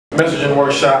messaging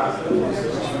workshop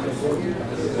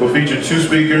will feature two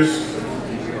speakers.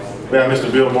 We have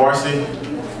Mr. Bill Marcy,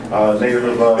 native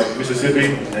of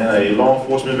Mississippi and a law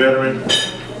enforcement veteran.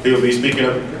 He will be speaking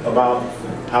about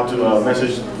how to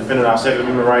message defending our Second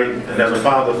Amendment right. And as a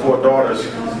father of 4 daughters,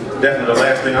 definitely the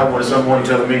last thing I want is someone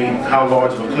telling me how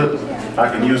large of a clip I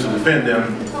can use to defend them.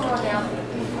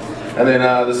 And then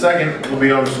the second will be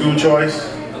on school choice.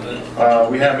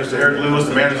 We have Mr. Eric Lewis,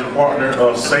 the managing partner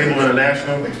of Sable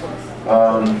International,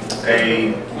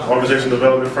 a organizational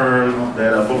development firm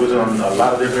that focuses on a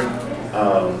lot of different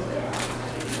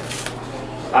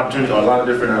opportunities, a lot of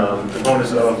different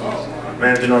components of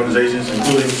managing organizations,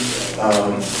 including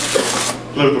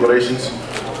political relations.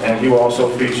 And he will also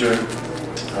feature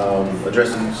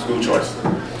addressing school choice.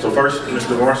 So first,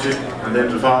 Mr. Marcy, and then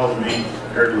to follow me,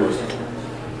 Eric Lewis.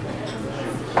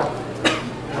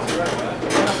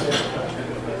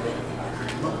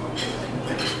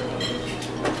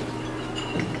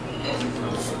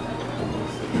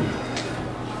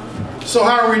 So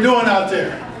how are we doing out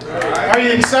there? Are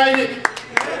you excited?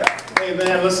 Hey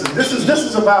man, listen. This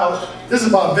is about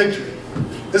victory.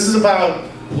 This is about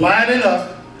lining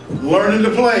up, learning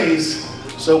the plays,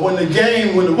 so when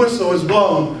the whistle is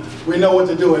blown, we know what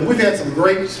to do. And we've had some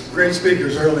great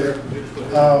speakers earlier.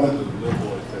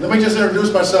 Let me just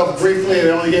introduce myself briefly. They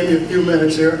only gave me a few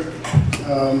minutes here.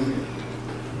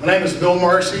 My name is Bill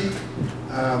Marcy.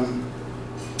 I'm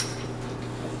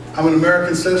an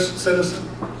American citizen.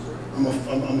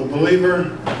 I'm a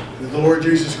believer that the Lord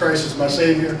Jesus Christ is my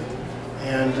Savior,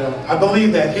 and I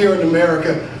believe that here in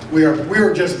America we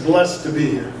are just blessed to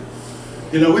be here.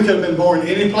 You know, we could have been born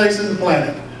any place on the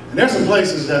planet, and there's some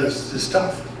places that is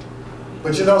tough.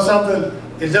 But you know something?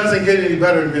 It doesn't get any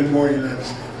better than being born in the United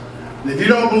States. And if you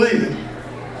don't believe it,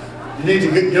 you need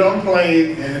to get on a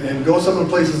plane and go some of the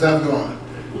places I've gone,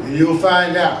 and you'll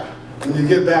find out when you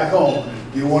get back home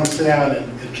you want to sit down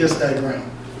and kiss that ground.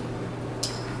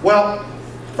 Well,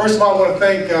 first of all, I want to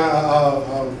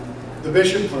thank the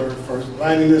bishop for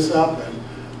lining this up,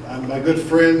 and my good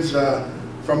friends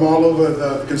from all over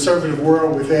the conservative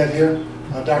world we've had here,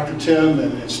 Dr. Tim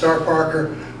and Star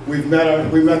Parker. We met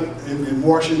in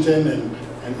Washington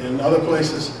and other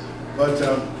places. But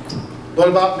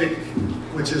about me,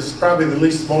 which is probably the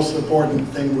most important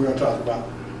thing we're going to talk about.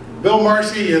 Bill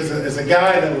Marcy is a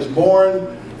guy that was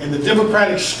born in the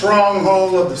Democratic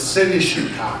stronghold of the city of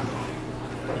Chicago.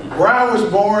 Where I was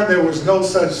born, there was no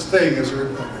such thing as a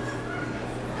Republican.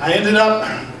 I ended up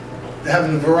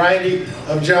having a variety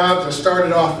of jobs. I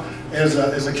started off as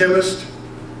a chemist,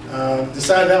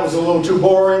 decided that was a little too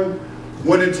boring,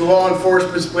 went into law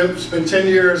enforcement, spent 10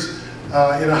 years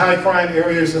in the high crime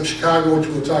areas of Chicago, which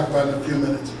we'll talk about in a few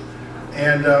minutes,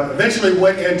 and eventually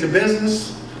went into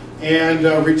business and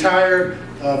retired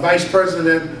vice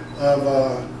president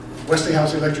of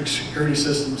Westinghouse Electric Security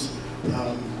Systems,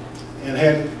 and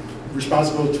had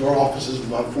responsibility for offices in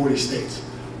about 40 states.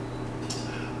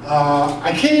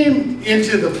 I came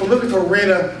into the political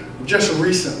arena just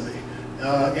recently.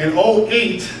 In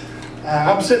 '08,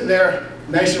 I'm sitting there,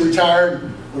 nice and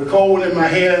retired, with a cold one in my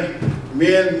hand.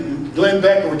 Me and Glenn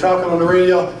Becker were talking on the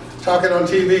radio, talking on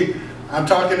TV. I'm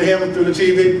talking to him through the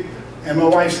TV, and my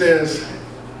wife says,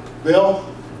 "Bill,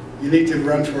 you need to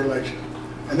run for election."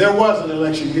 And there was an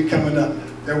election coming up.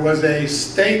 There was a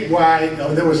statewide,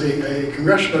 there was a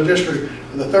congressional district,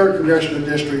 the 3rd congressional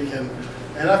district,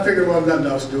 and I figured, well, nothing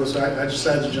else to do, so I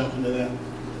decided to jump into that.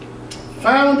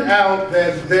 Found out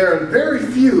that there are very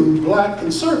few black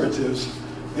conservatives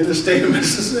in the state of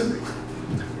Mississippi.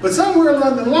 But somewhere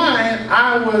along the line,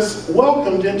 I was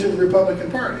welcomed into the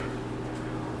Republican Party,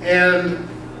 and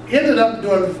ended up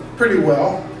doing pretty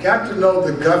well. Got to know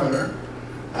the governor.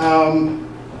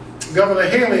 Governor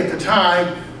Haley at the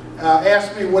time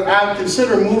asked me would I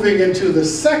consider moving into the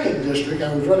 2nd district.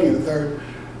 I was running in the 3rd,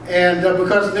 and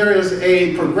because there is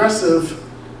a progressive,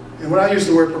 and when I use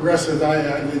the word progressive,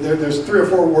 there's 3 or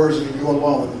 4 words that go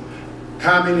along with it: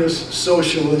 communist,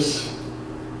 socialist,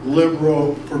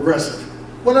 liberal, progressive.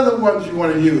 What other ones you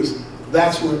want to use?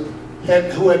 That's who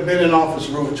had been in office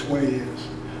for over 20 years.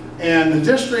 And the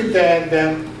district that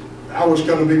I was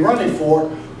going to be running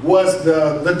for was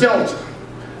the Delta.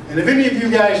 And if any of you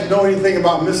guys know anything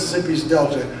about Mississippi's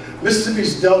Delta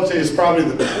is probably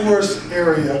the poorest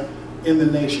area in the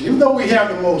nation. Even though we have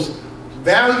the most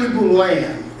valuable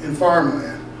land and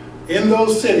farmland in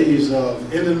those cities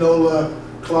of Indianola,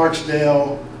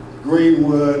 Clarksdale,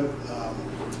 Greenwood,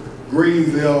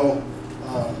 Greenville,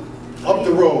 up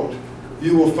the road,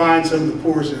 you will find some of the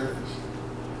poorest areas.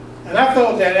 And I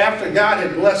felt that after God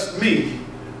had blessed me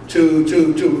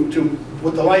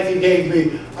with the life He gave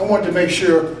me, I wanted to make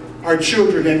sure our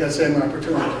children had that same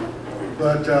opportunity.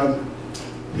 But,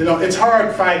 you know, it's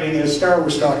hard fighting, as Star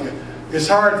was talking, it's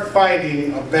hard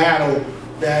fighting a battle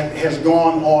that has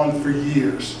gone on for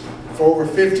years. For over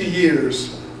 50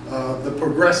 years, the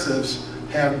progressives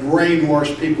have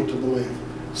brainwashed people to believe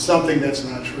something that's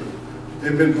not true.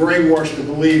 They've been brainwashed to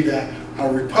believe that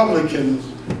our Republicans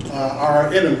are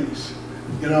our enemies.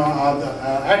 You know,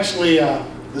 actually,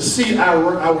 the seat I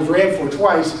was ran for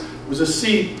twice was a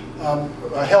seat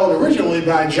held originally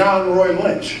by John Roy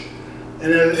Lynch.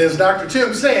 And as Dr.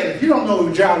 Tim said, if you don't know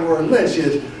who John Roy Lynch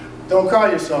is, don't call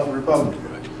yourself a Republican.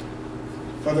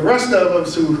 For the rest of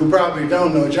us who probably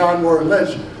don't know, John Roy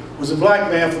Lynch was a black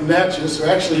man from Natchez, so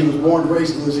actually he was born and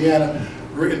raised in Louisiana,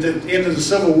 into the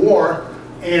Civil War,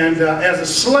 and as a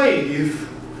slave,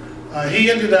 he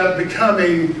ended up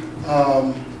becoming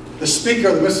the Speaker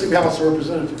of the Mississippi House of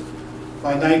Representatives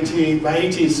by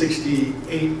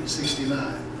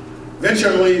 1868-69.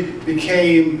 Eventually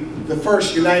became the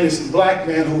first black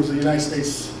man who was a United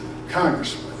States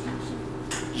Congressman,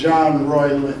 John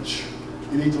Roy Lynch.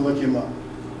 You need to look him up.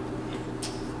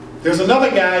 There's another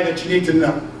guy that you need to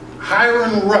know,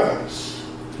 Hiram Revels.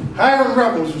 Hiram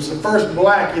Revels was the first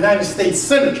black United States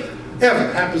Senator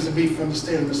ever, happens to be from the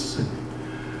state of Mississippi.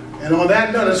 And on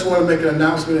that note, I just want to make an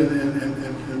announcement,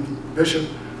 and Bishop,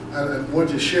 I want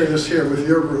to share this here with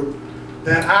your group,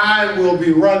 that I will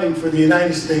be running for the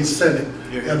United States Senate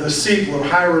in the seat where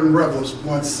Hiram Revels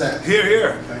once sat. Hear,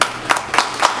 hear. Okay.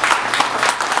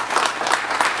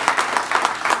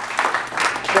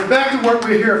 But back to what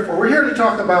we're here for. We're here to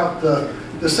talk about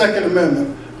the Second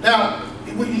Amendment. Now,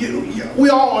 we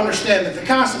all understand that the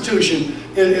Constitution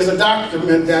is a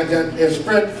document that as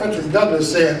Frederick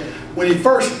Douglass said, when he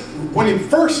first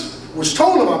was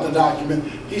told about the document,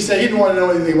 he said he didn't want to know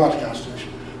anything about the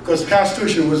Constitution because the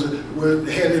Constitution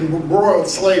had embroiled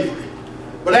slavery.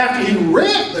 But after he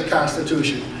read the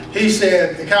Constitution, he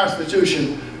said the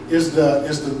Constitution is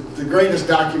the greatest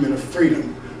document of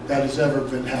freedom that has ever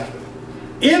been happened.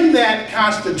 In that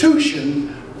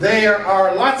Constitution, there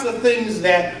are lots of things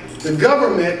that the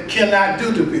government cannot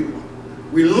do to people.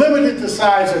 We limited the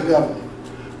size of government.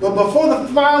 But before the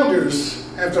founders,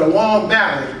 after a long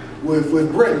battle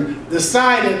with Britain,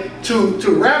 decided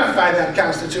to ratify that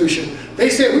Constitution, they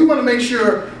said, we want to make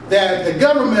sure that the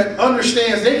government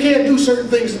understands they can't do certain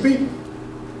things to people.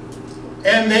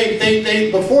 And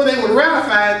they before they would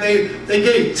ratify it, they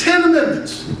gave 10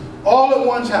 amendments all at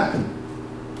one time.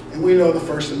 And we know the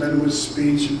First Amendment was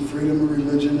speech and freedom of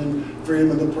religion and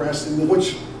freedom of the press, and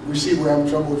which we see we're having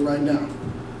trouble with right now.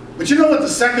 But you know what the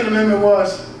Second Amendment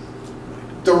was?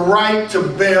 The right to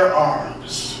bear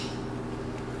arms.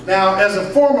 Now, as a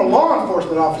former law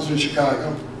enforcement officer in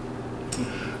Chicago,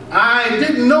 I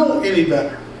didn't know any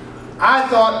better. I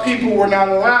thought people were not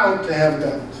allowed to have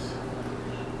guns.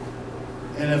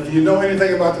 And if you know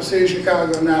anything about the city of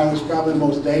Chicago now, it's probably the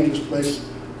most dangerous place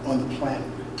on the planet.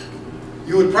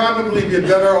 You would probably be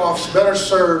better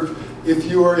served if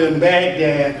you were in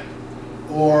Baghdad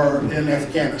or in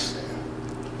Afghanistan.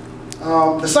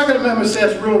 The Second Amendment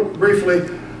says, real briefly,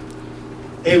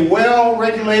 a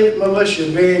well-regulated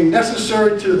militia being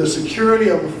necessary to the security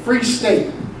of a free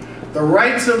state, the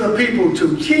rights of the people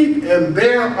to keep and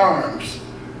bear arms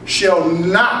shall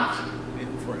not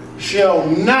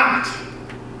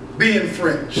be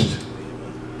infringed.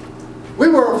 We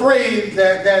were afraid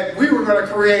that we were going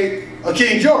to create a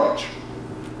King George.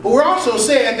 But we're also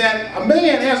saying that a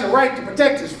man has a right to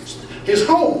protect his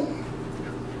home.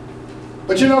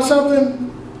 But you know something?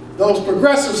 Those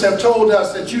progressives have told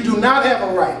us that you do not have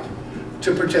a right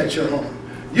to protect your home.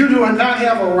 You do not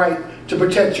have a right to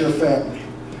protect your family.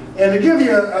 And to give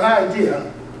you an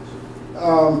idea,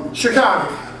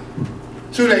 Chicago,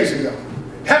 2 days ago,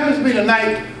 happens to be the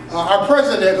night our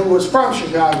president, who was from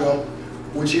Chicago,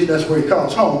 that's where he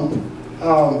calls home,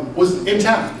 was in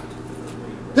town.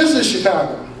 This is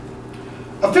Chicago.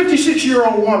 A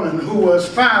 56-year-old woman who was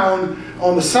found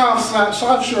on the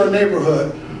South Shore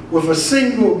neighborhood with a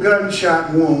single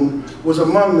gunshot wound was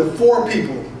among the 4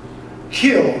 people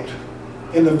killed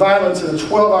in the violence in a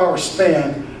 12-hour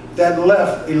span that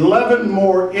left 11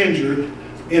 more injured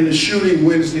in the shooting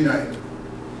Wednesday night.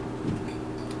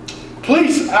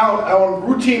 Police out on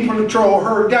routine patrol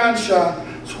heard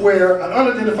gunshots where an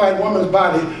unidentified woman's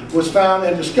body was found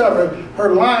and discovered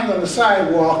her lying on the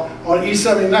sidewalk on East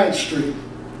 79th Street.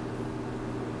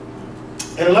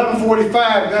 At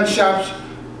 11:45,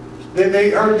 they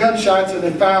heard gunshots and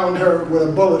they found her with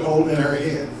a bullet hole in her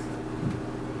head.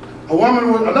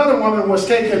 Another woman was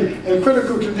taken in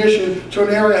critical condition to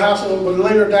an area hospital but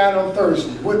later died on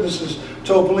Thursday. Witnesses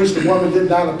told police the woman did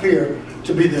not appear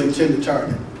to be the intended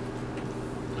target.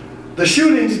 The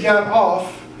shootings got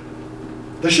off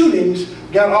The shootings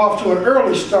got off to an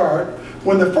early start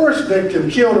when the first victim,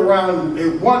 killed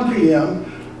around 1 p.m.,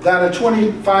 that a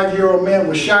 25-year-old man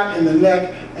was shot in the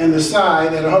neck and the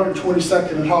side at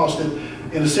 122nd and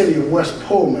Halsted in the city of West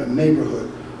Pullman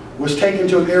neighborhood, was taken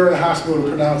to an area hospital and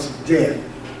pronounced dead,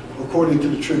 according to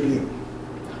the Tribune.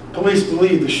 Police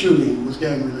believe the shooting was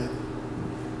gang-related.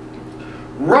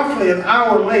 Roughly an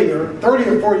hour later, 30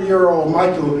 or 40-year-old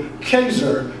Michael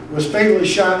Kaiser was fatally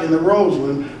shot in the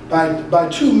Roseland by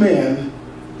two men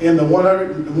in the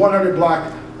 100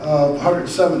 block of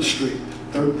 107th Street.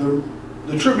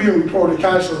 The Tribune reported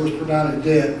Kaiser was pronounced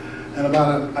dead and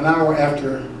about an hour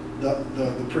after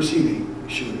the preceding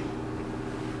shooting.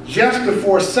 Just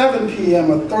before 7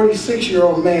 p.m., a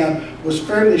 36-year-old man was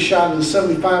fatally shot in the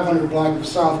 7500 block of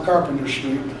South Carpenter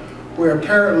Street, where was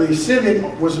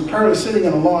apparently sitting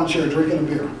in a lawn chair drinking a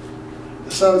beer.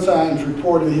 The Sun-Times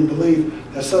reported he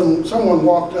believed that someone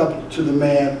walked up to the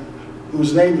man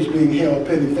whose name was being held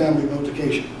pending family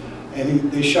notification,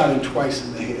 and they shot him twice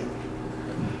in the head.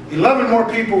 11 more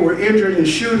people were injured in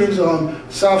shootings on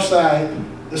South Side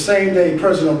the same day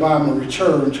President Obama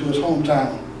returned to his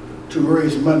hometown to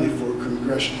raise money for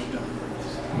congressional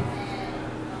Democrats.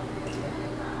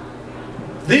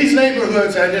 These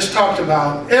neighborhoods I just talked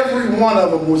about, every one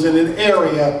of them was in an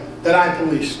area that I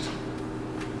policed.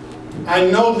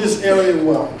 I know this area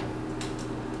well.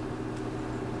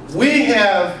 We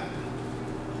have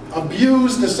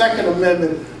abused the Second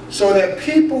Amendment so that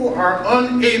people are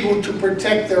unable to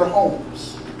protect their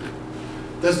homes.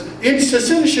 In the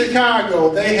city of Chicago,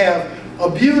 they have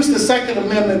abused the Second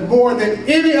Amendment more than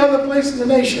any other place in the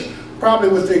nation, probably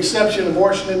with the exception of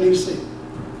Washington, D.C.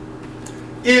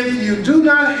 If you do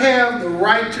not have the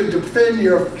right to defend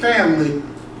your family,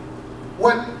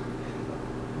 what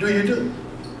do you do?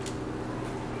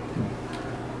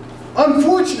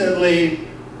 Unfortunately,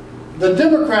 the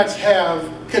Democrats have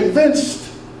convinced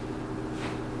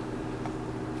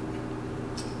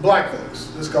black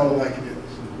folks, let's call it like it is,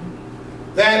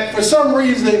 that for some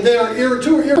reason they're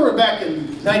irritated. Back in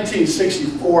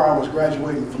 1964, I was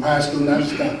graduating from high school, and I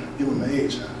just kind of giving my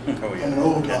age now. I'm an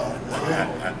old dog.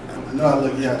 I know I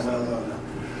look young, but I don't know.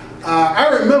 I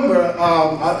remember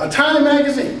a Time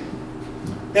magazine.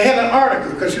 They had an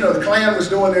article, because you know the Klan was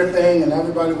doing their thing and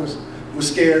everybody was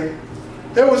scared.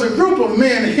 There was a group of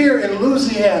men here in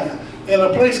Louisiana, in a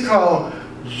place called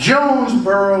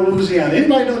Jonesboro, Louisiana.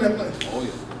 Anybody know that place? Oh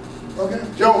yeah. Okay,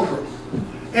 Jonesboro.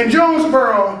 In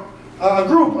Jonesboro, a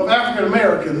group of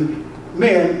African-American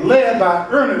men led by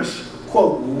Ernest,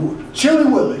 quote,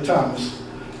 Chilly Willie Thomas,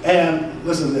 and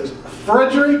listen to this,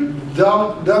 Frederick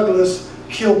Douglass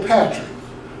Kilpatrick,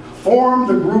 formed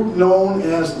the group known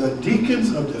as the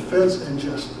Deacons of Defense and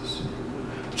Justice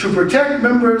to protect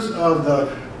members of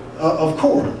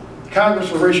CORE, Congress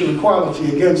for Racial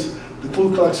Equality, against the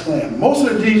Ku Klux Klan. Most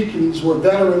of the deacons were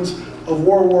veterans of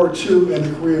World War II and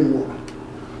the Korean War.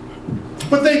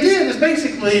 What they did is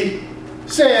basically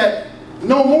said,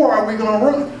 no more are we going to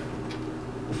run.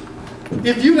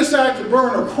 If you decide to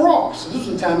burn a cross, this was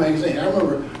in Time magazine, I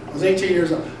remember I was 18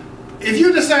 years old. If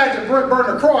you decide to burn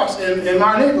a cross in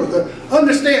my neighborhood,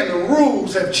 understand the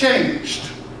rules have changed.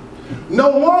 No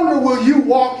longer will you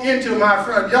walk into my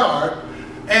front yard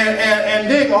and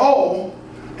dig a hole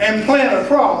and plant a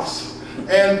cross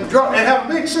and have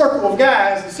a big circle of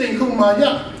guys and sing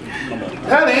Kumbaya.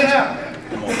 That ain't happening.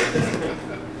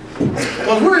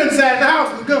 Because we're inside the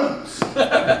house with guns.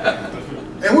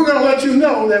 And we're going to let you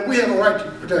know that we have a right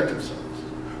to protect ourselves.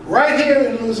 Right here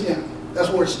in Louisiana. That's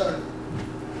where it started.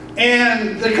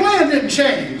 And the Klan didn't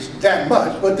change that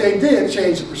much, but they did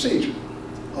change the procedure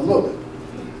a little bit.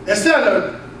 Instead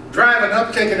of driving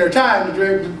up, taking their time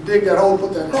to dig that hole,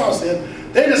 put that cross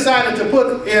in, they decided to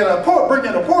bring in a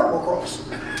portable cross,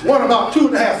 one about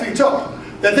 2.5 feet tall,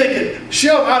 that they could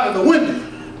shove out of the window.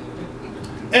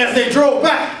 As they drove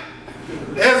back,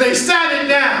 as they sat it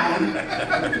down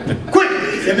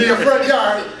quickly in their front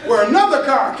yard, where another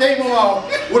car came along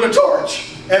with a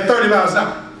torch at 30 miles an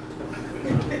hour.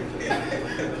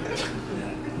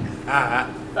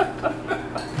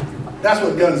 That's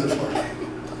what guns are for.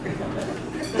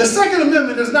 The Second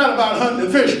Amendment is not about hunting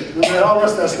and fishing and all the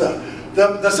rest of that stuff.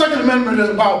 The Second Amendment is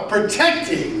about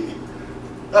protecting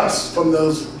us from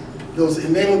those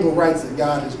inalienable rights that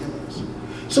God has given us.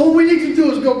 So what we need to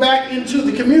do is go back into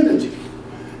the community.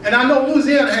 And I know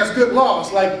Louisiana has good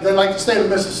laws, like the state of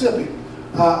Mississippi.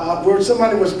 We were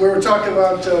talking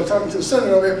to the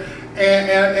senator over here,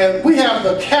 and we have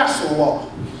the castle law.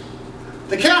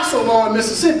 The castle law in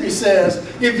Mississippi says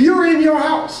if you're in your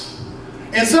house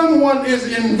and someone is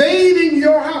invading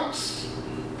your house,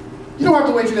 you don't have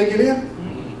to wait till they get in.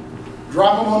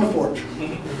 Drop them on the porch.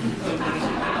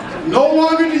 No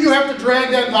longer do you have to drag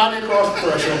that body across the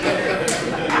threshold.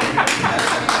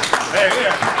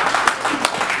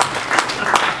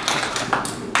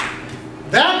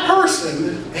 That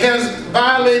person has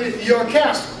violated your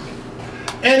castle.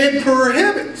 And it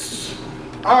prohibits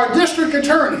our district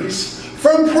attorneys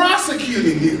from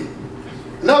prosecuting you.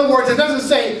 In other words, it doesn't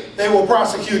say they will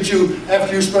prosecute you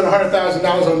after you spend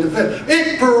 $100,000 on defense.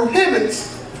 It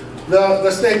prohibits the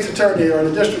state's attorney or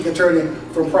the district attorney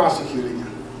from prosecuting you.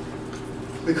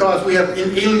 Because we have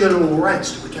inalienable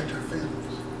rights to protect our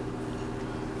families.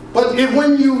 But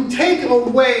when you take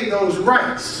away those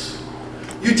rights,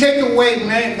 you take away a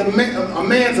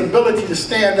man's ability to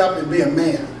stand up and be a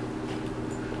man.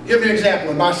 Give you an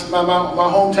example. In my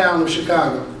hometown of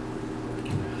Chicago,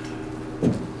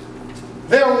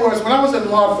 there was, when I was in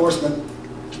law enforcement,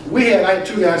 I had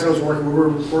two guys I was working with. We were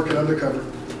working undercover,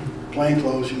 plain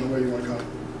clothes, you know, whatever you want to call it.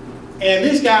 And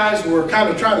these guys were kind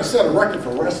of trying to set a record for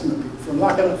arresting them, for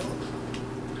locking up folks.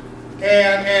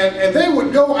 And they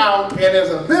would go out and,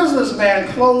 as a businessman,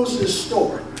 close his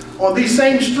store on these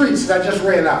same streets that I just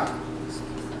read out.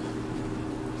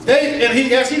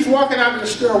 As he's walking out of the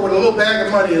store with a little bag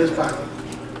of money in his pocket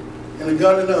and a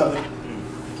gun in the other,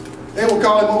 they would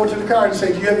call him over to the car and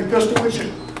say, "Do you have your pistol with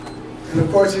you?" And of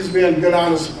course, he's being good,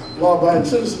 honest, law-abiding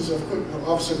citizen. So,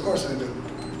 officer, of course I do.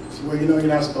 So, well, you know you're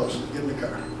not supposed to. Get in the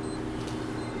car.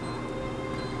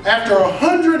 After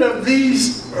 100 of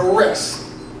these arrests,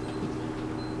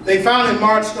 they finally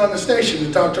marched on the station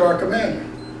to talk to our commander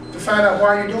to find out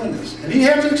why you're doing this. And he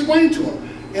had to explain to him,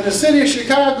 in the city of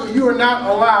Chicago, you are not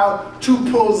allowed to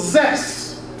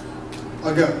possess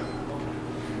a gun.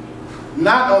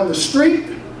 Not on the street,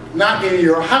 not in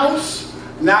your house,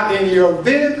 not in your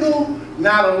vehicle,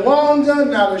 not a long gun,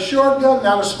 not a short gun,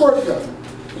 not a squirt gun.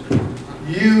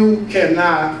 You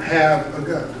cannot have a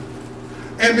gun.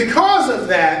 And because of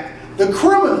that, the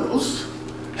criminals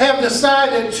have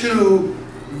decided to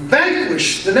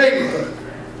vanquish the neighborhood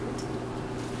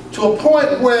to a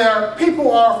point where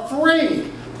people are afraid.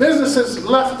 Businesses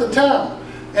left the town.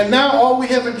 And now all we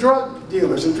have are drug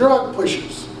dealers and drug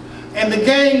pushers. And the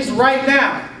gangs right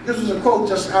now, this is a quote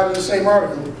just out of the same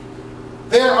article,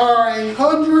 there are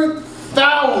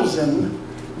 100,000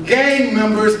 gang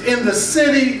members in the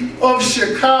city of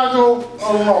Chicago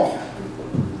alone.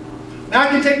 Now I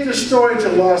can take this story to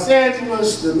Los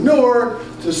Angeles, to Newark,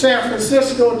 to San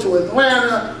Francisco, to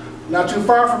Atlanta, not too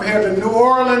far from here to New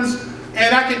Orleans,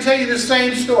 and I can tell you the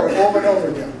same story over and over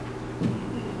again.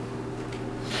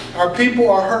 Our people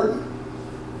are hurting,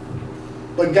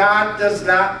 but God does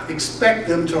not expect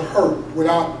them to hurt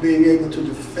without being able to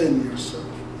defend yourself.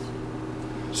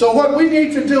 So what we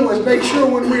need to do is make sure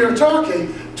when we are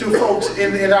talking to folks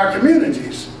in our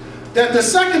communities that the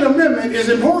Second Amendment is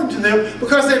important to them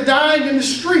because they're dying in the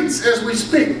streets as we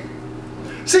speak.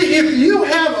 See, if you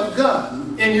have a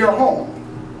gun in your home,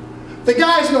 the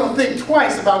guy's going to think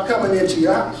twice about coming into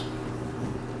your house.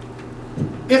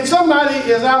 If somebody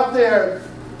is out there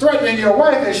threatening your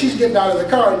wife as she's getting out of the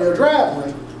car in your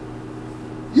driveway,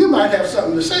 you might have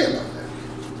something to say about that.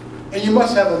 And you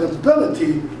must have an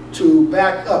ability to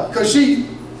back up. Because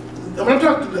when I'm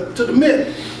talking to the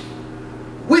men,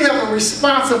 we have a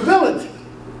responsibility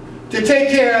to take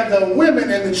care of the women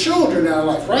and the children in our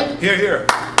life, right? Hear, hear.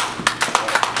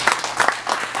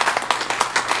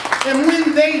 And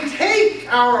when they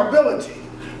take our ability,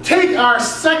 take our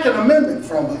Second Amendment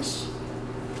from us,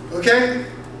 okay,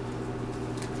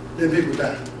 then people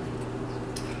die.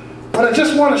 What I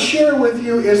just want to share with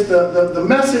you is the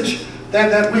message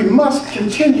that we must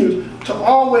continue to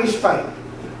always fight.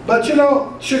 But you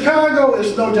know, Chicago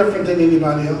is no different than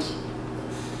anybody else.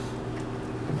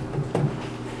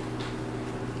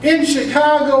 In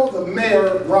Chicago, the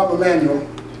mayor, Rob Emanuel,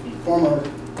 former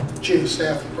chief of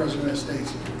staff of the President of the United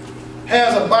States,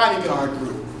 has a bodyguard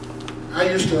group. I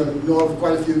used to know of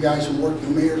quite a few guys who worked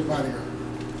in the mayor's bodyguard.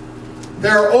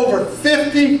 There are over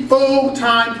 50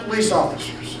 full-time police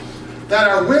officers that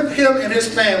are with him and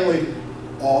his family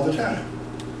all the time.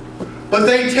 But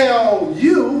they tell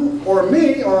you or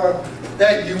me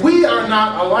that we are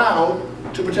not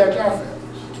allowed to protect our families.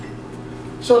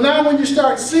 So now when you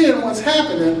start seeing what's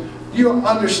happening, you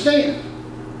understand.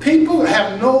 People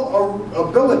have no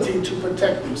ability to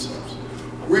protect themselves.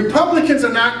 Republicans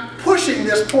are not pushing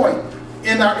this point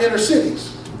in our inner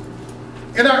cities.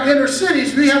 In our inner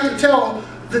cities, we have to tell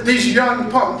these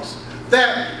young punks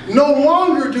that no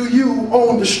longer do you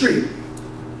own the street.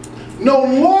 No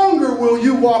longer will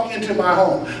you walk into my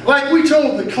home. Like we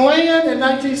told the Klan in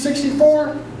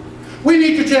 1964, we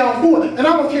need to tell who, and I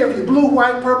don't care if you're blue,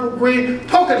 white, purple, green,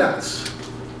 polka dots.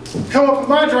 come up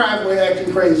my driveway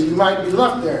acting crazy, you might be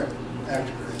left there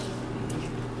acting crazy.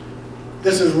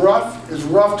 This is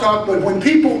rough talk, but when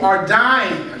people are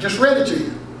dying, I just read it to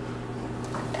you.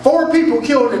 4 people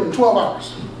killed in 12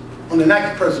 hours on the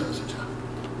night the president was in town.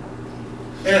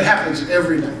 And it happens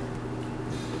every night.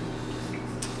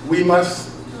 We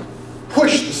must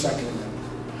push the Second Amendment.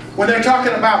 When they're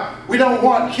talking about, we don't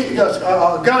want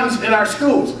guns in our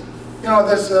schools. You know,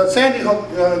 this Sandy Hook,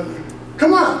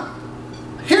 come on.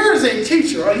 Here's a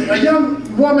teacher, a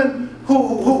young woman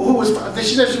who was,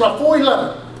 she said she's about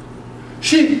 4'11".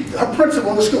 Her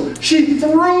principal in the school, she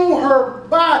threw her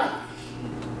body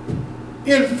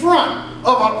in front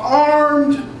of an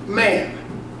armed man.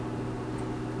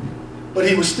 But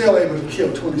he was still able to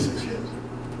kill 26 kids.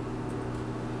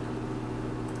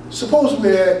 Suppose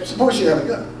she had a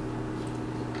gun.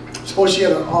 Suppose she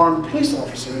had an armed police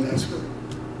officer in that school.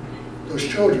 Those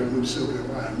children would still be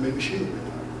alive. Maybe she would be alive.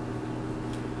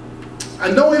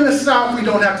 I know in the South we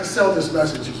don't have to sell this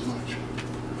message as much.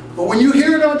 But when you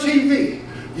hear it on TV,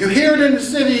 you hear it in the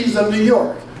cities of New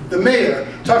York, the mayor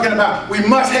talking about we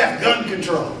must have gun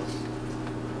control.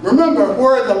 Remember,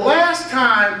 where the last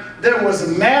time there was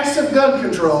massive gun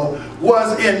control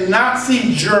was in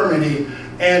Nazi Germany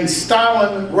and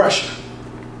Stalin Russia.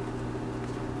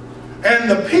 And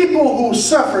the people who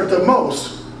suffered the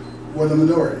most were the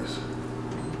minorities.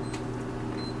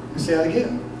 Let me say that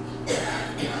again.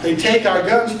 They take our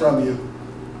guns from you,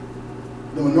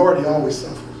 the minority always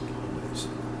suffers.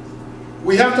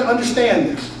 We have to understand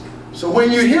this. So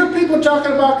when you hear people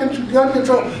talking about gun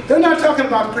control, they're not talking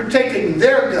about protecting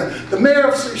their gun. The mayor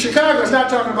of Chicago is not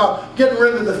talking about getting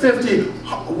rid of the 50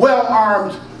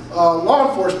 well-armed law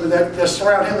enforcement that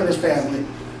surround him and his family.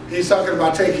 He's talking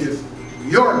about taking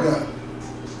your gun,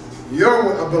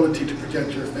 your ability to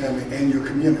protect your family and your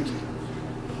community.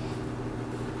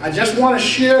 I just want to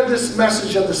share this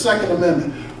message of the Second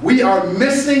Amendment. We are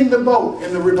missing the boat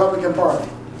in the Republican Party.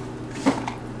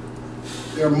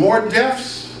 There are more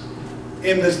deaths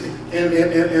in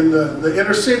the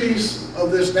inner cities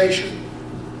of this nation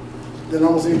than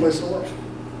almost any place in the world.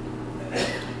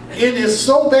 It is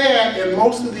so bad in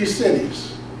most of these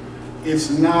cities,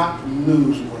 it's not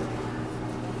newsworthy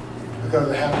because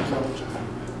it happens all the time.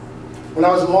 When I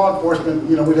was in law enforcement,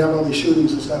 you know, we'd have all these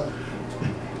shootings and stuff.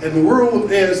 And the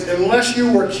rule is, unless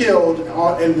you were killed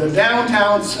in the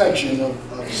downtown section of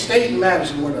State and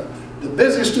Madison, where the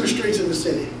busiest 2 streets in the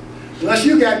city, unless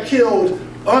you got killed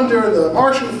under the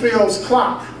Marshall Field's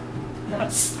clock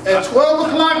at 12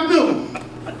 o'clock noon,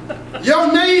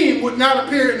 your name would not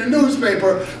appear in the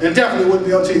newspaper and definitely wouldn't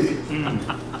be on TV.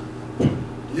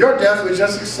 Your death was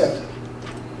just accepted.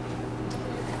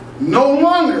 No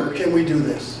longer can we do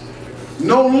this.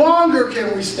 No longer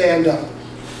can we stand up.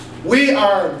 We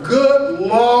are good,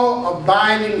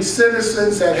 law-abiding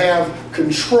citizens that have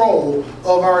control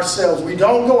of ourselves. We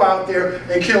don't go out there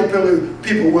and kill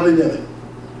people willy-nilly.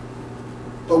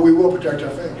 But we will protect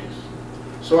our families.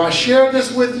 So I share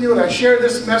this with you, and I share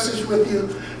this message with you,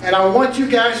 and I want you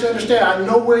guys to understand, I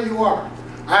know where you are.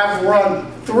 I've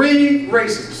run 3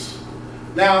 races.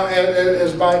 Now,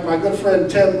 as my good friend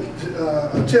Tim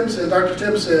said, Dr.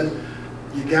 Tim said,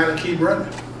 you got to keep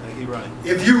running.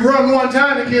 If you run one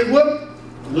time and get whooped,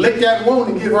 lick that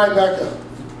wound and get right back up.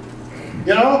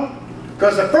 You know?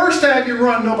 Because the first time you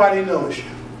run, nobody knows you.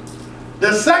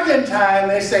 The second time,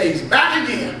 they say, he's back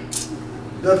again.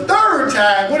 The third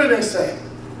time, what do they say?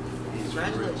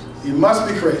 You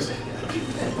must be crazy.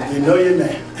 They know your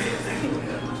name.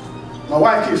 My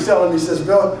wife keeps telling me, she says,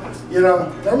 Bill, you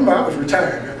know, remember I was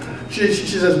retired. She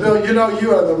says, Bill, you know,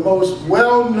 you are the most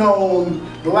well-known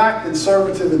black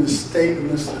conservative in the state of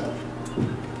Mississippi.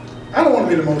 I don't want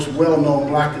to be the most well-known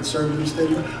black conservative in the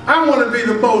state of Mississippi. I want to be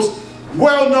the most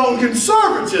well-known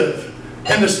conservative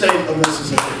in the state of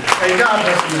Mississippi. And God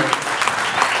bless you.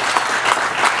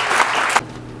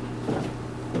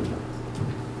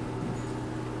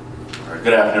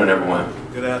 Good afternoon, everyone.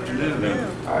 Good afternoon.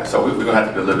 All right, so we're going to have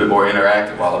to be a little bit more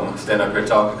interactive while I'm standing up here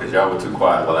talking because y'all were too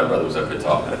quiet while that brother was up here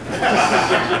talking.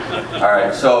 All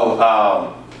right,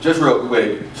 so just real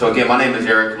quick. So again, my name is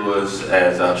Eric Lewis.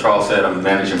 As Charles said, I'm a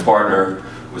managing partner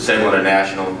with Sable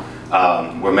International.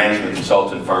 We're a management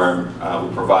consulting firm.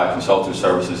 We provide consulting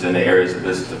services in the areas of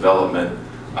business development,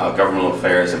 governmental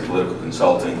affairs and political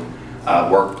consulting,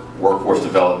 workforce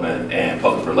development, and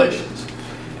public relations.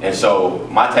 And so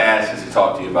my task is to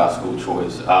talk to you about school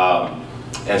choice.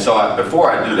 And so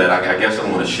before I do that, I guess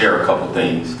I want to share a couple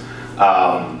things.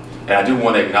 And I do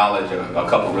want to acknowledge a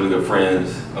couple really good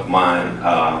friends of mine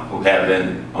who have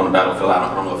been on the battlefield.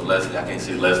 I don't know if Leslie, I can't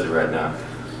see Leslie right now,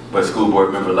 but school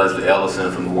board member Leslie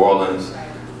Ellison from New Orleans.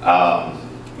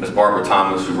 Ms. Barbara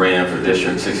Thomas, who ran for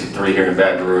District 63 here in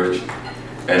Baton Rouge,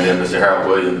 and then Mr. Harold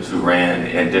Williams, who ran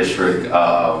in District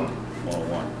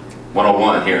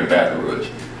 101 here in Baton Rouge.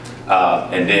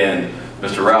 And then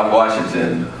Mr. Ralph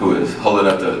Washington, who is holding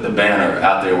up the banner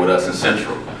out there with us in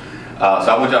Central. So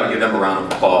I want y'all to give them a round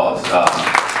of applause.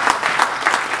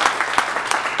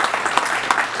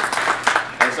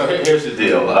 And so here's the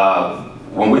deal.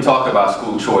 When we talk about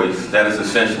school choice, that is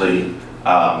essentially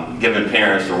giving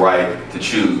parents the right to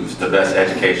choose the best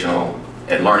educational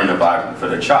and learning environment for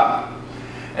their child.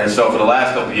 And so for the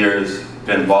last couple of years,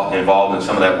 been involved in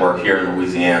some of that work here in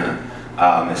Louisiana.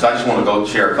 And so I just want to go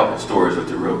share a couple stories with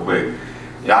you real quick.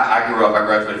 I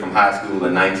graduated from high school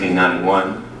in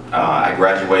 1991. I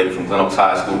graduated from Glen Oaks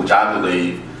High School, which I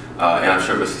believe, and I'm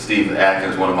sure Mr. Steve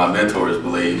Atkins, one of my mentors,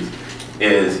 believes,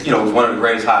 is, one of the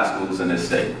greatest high schools in this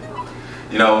state.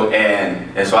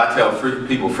 And so I tell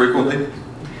people frequently,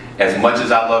 as much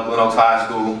as I love Glen Oaks High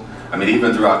School, I mean,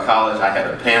 even throughout college, I had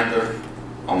a Panther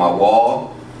on my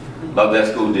wall. Love that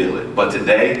school dearly. But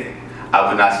today, I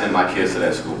would not send my kids to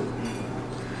that school.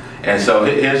 And so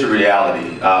here's the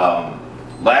reality.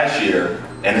 Last year,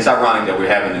 and it's ironic that we're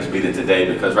having this meeting today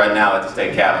because right now at the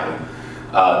state capitol,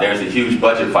 there's a huge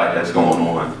budget fight that's going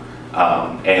on.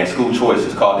 And school choice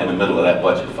is caught in the middle of that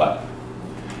budget fight.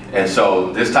 And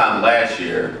so this time last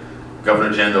year,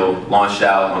 Governor Jindal launched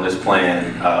out on this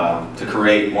plan to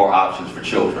create more options for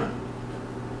children.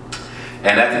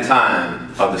 And at the time,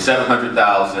 of the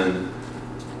 700,000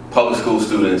 public school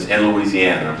students in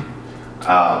Louisiana,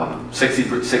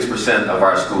 66% of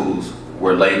our schools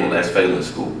were labeled as failing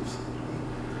schools.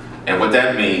 And what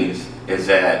that means is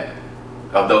that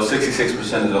of those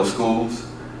 66% of those schools,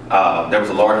 there was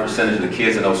a large percentage of the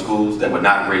kids in those schools that were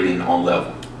not reading on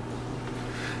level.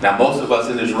 Now, most of us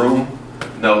in this room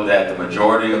know that the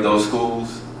majority of those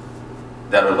schools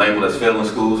that are labeled as failing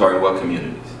schools are in what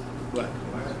communities? Black.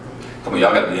 Come on,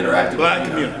 y'all got to be interactive. Black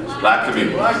communities. Black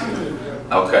communities. Black communities.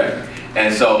 Okay.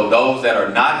 And so those that are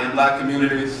not in black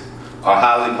communities are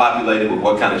highly populated with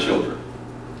what kind of children?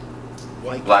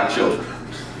 White. Black children.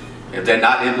 If they're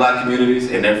not in black communities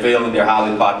and they're failing, they're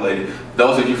highly populated.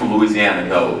 Those of you from Louisiana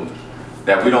know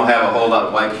that we don't have a whole lot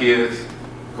of white kids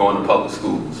going to public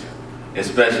schools,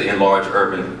 especially in large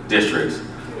urban districts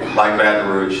like Baton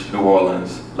Rouge, New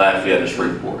Orleans, Lafayette, and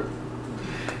Shreveport.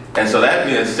 And so that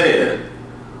being said,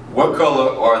 what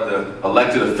color are the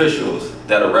elected officials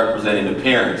that are representing the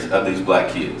parents of these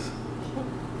black kids?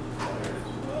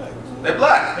 They're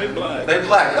black. They black. They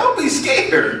black. Don't be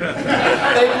scared.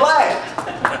 They black.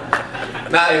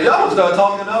 Now, if y'all don't start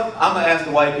talking up, I'm going to ask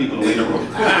the white people to leave the room.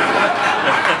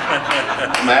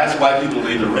 I'm going to ask the white people to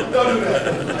leave the room.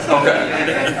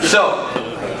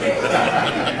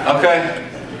 Okay.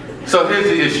 So here's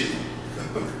the issue.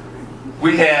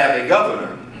 We have a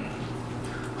governor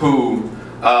who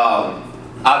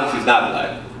obviously is not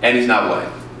black, and he's not white.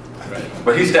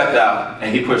 But he stepped out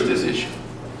and he pushed this issue.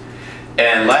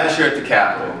 And last year at the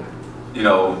Capitol,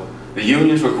 the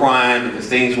unions were crying because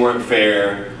things weren't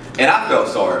fair. And I felt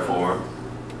sorry for him,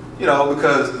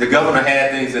 because the governor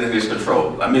had things in his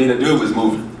control. I mean, the dude was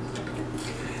moving.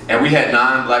 And we had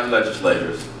 9 black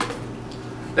legislators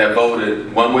that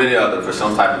voted one way or the other for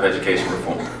some type of education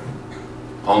reform.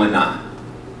 Only 9.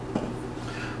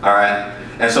 All right?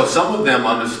 And so some of them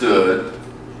understood,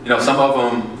 some of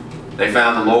them, they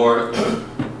found the Lord,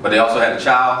 but they also had a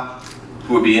child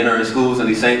who would be entering schools in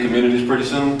these same communities pretty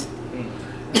soon.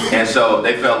 And so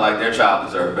they felt like their child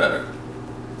deserved better.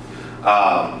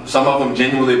 Some of them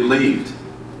genuinely believed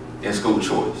in school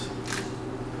choice.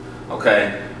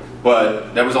 Okay?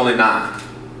 But there was only 9.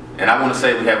 And I want to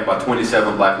say we have about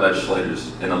 27 black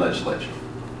legislators in the legislature.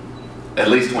 At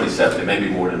least 27, it may be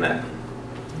more than that.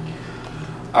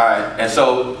 All right, and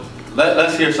so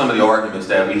let's hear some of the arguments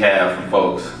that we have from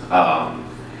folks.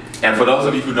 And for those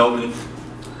of you who know me,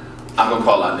 I'm going to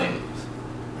call out names.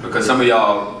 Because some of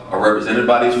y'all are represented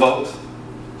by these folks.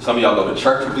 Some of y'all go to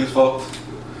church with these folks.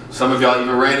 Some of y'all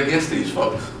even ran against these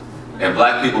folks. And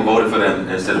black people voted for them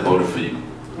instead of voting for you.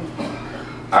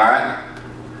 All right?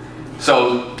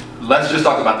 So let's just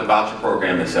talk about the voucher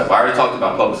program itself. I already talked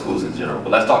about public schools in general, but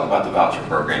let's talk about the voucher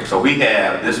program. So we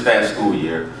have, this past school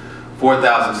year,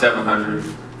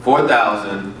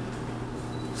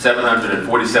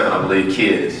 4,747, I believe,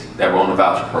 kids that were on the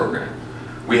voucher program.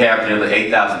 We have nearly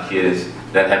 8,000 kids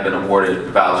that have been awarded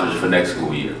vouchers for next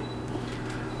school year.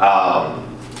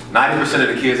 90%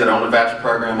 of the kids that are on the voucher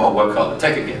program are what color?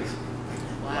 Take a guess.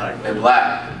 Black. They're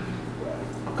black.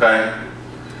 Okay?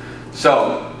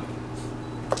 So,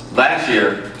 last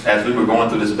year, as we were going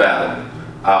through this battle,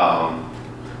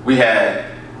 we had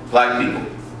black people.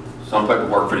 Some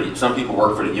people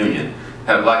work for the union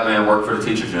had a black man work for the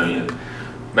teachers union,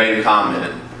 made a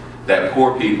comment that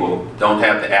poor people don't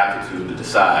have the aptitude to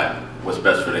decide what's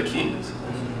best for their kids.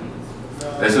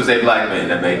 This was a black man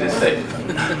that made this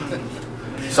statement.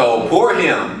 So poor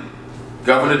him,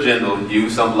 Governor General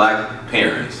used some black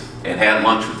parents and had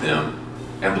lunch with them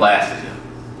and blasted him.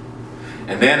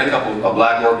 And then a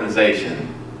black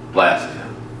organization blasted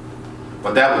him.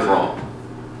 But that was wrong,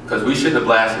 because we shouldn't have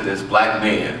blasted this black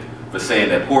man for saying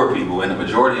that poor people, and the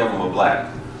majority of them are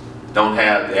black, don't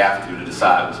have the aptitude to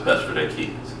decide what's best for their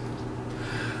kids.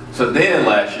 So then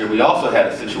last year we also had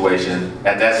a situation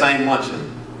at that same luncheon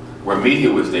where media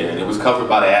was there, and it was covered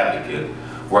by the Advocate,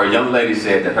 where a young lady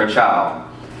said that her child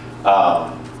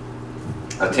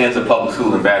attends a public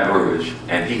school in Baton Rouge,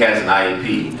 and he has an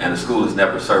IEP, and the school has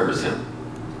never serviced him.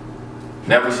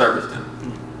 Never serviced him.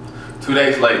 2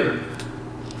 days later,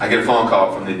 I get a phone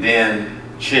call from the then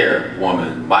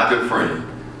chairwoman, my good friend,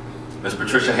 Ms.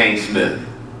 Patricia Haynes Smith,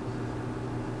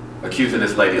 accusing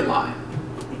this lady of lying.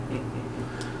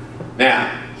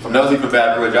 Now, from those of you from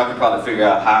Baton Rouge, y'all can probably figure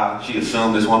out how she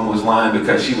assumed this woman was lying,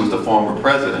 because she was the former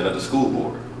president of the school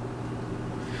board.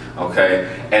 Okay,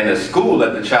 and the school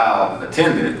that the child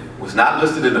attended was not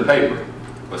listed in the paper,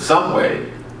 but some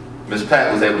way, Ms.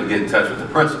 Pat was able to get in touch with the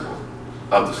principal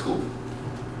of the school.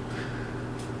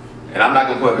 And I'm not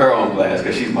going to put her on blast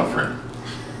because she's my friend.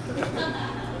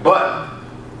 But,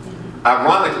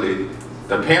 ironically,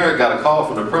 the parent got a call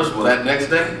from the principal that next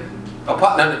day.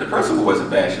 The principal wasn't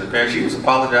bashing the parent, she was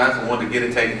apologizing and wanted to get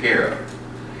it taken care of.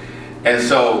 And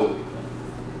so,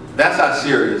 that's how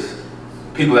serious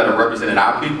people that are representing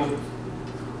our people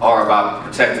are about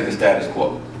protecting the status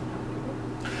quo.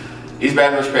 East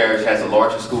Baton Rouge Parish has the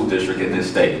largest school district in this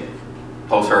state,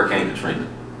 post-Hurricane Katrina.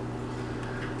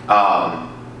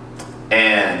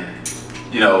 And,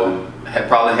 you know, had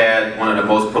probably had one of the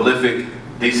most prolific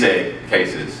DSEG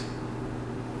cases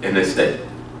in this state.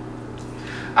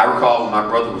 I recall when my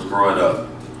brother was growing up,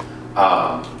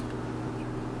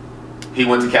 he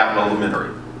went to Capitol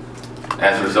Elementary.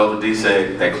 As a result of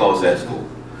DSEG, they closed that school.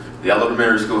 The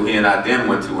elementary school he and I then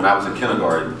went to when I was in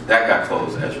kindergarten, that got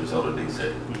closed as a result of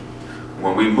DSEG.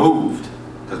 When we moved,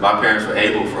 because my parents were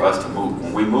able for us to move,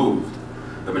 when we moved,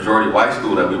 the majority white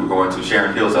school that we were going to,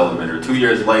 Sharon Hills Elementary, 2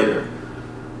 years later,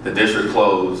 the district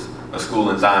closed a school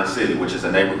in Zion City, which is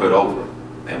a neighborhood over.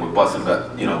 And we're busing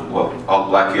back, you know, well, all the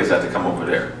black kids had to come over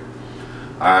there.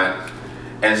 All right?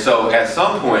 And so at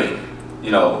some point, you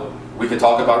know, we can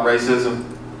talk about racism,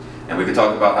 and we can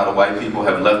talk about how the white people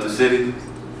have left the city.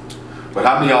 But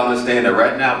how many of y'all understand that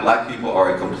right now, black people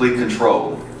are in complete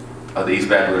control of the East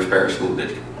Baton Rouge Parish School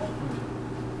District?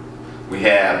 We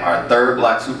have our third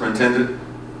black superintendent,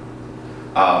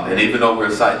 and even though we're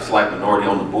a slight minority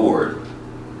on the board,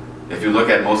 if you look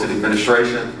at most of the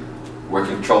administration, we're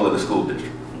controlling the school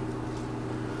district.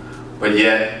 But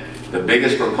yet, the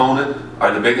biggest proponent,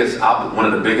 or one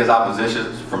of the biggest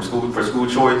oppositions for school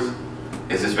choice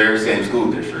is this very same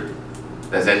school district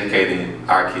that's educating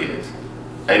our kids.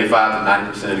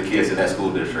 85 to 90% of the kids in that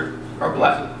school district are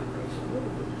black.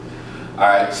 All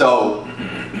right, so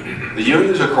the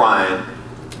unions are crying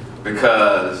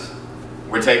because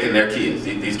we're taking their kids.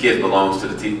 These kids belong to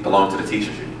the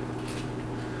teachers union.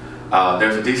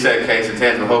 There's a DSEG case in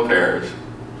Tangipahoa Hope Parish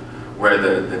where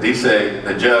the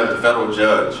federal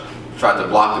judge, tried to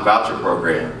block the voucher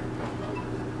program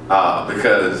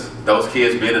because those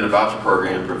kids being in the voucher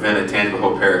program prevented Tangipahoa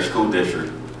Hope Parish School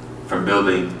District from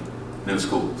building new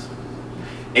schools.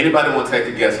 Anybody want to take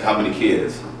a guess at how many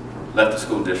kids left the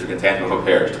school district in Tangipahoa Hope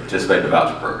Parish to participate in the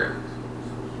voucher program?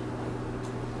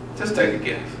 Just take a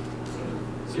guess.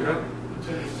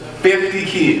 50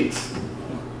 kids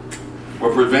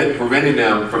were preventing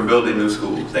them from building new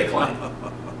schools, they claim.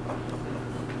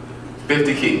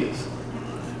 50 kids.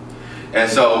 And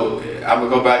so, I'm going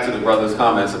to go back to the brother's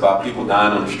comments about people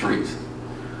dying on the streets.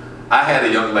 I had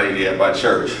a young lady at my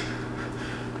church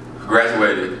who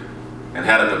graduated and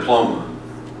had a diploma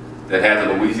that had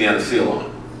the Louisiana seal on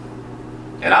it.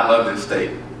 And I love this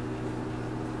state.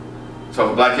 So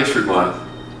for Black History Month,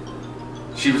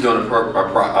 she was doing a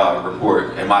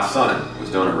report, and my son was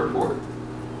doing a report.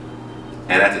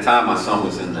 And at the time, my son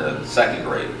was in the second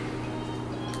grade.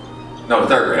 No, the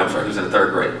third grade, I'm sorry, he was in the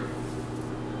third grade.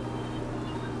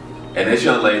 And this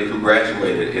young lady who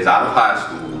graduated is out of high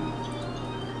school,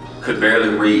 could barely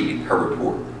read her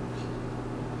report.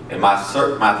 And my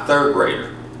third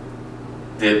grader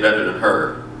did better than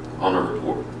her on her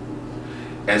report.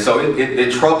 And so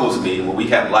it troubles me when we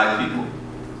have black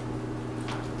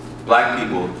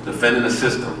people defending a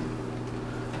system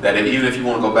that even if you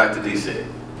want to go back to DSEG,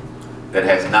 that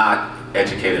has not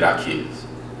educated our kids.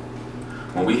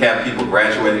 when we have people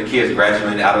graduating, kids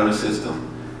graduating out of the system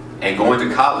and going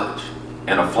to college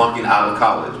and are flunking out of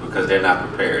college because they're not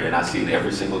prepared. And I see it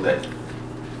every single day.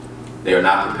 They are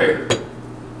not prepared.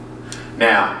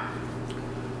 Now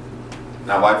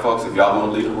white folks, if y'all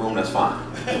want to leave the room, that's fine.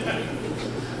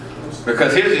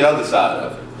 Because here's the other side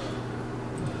of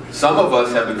it. Some of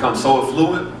us have become so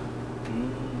affluent,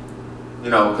 you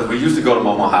know, because we used to go to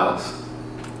Momo House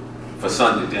for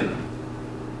Sunday dinner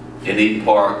in Eden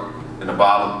Park, in the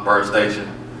bottom, Bird Station.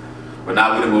 But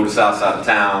now we done moved to the south side of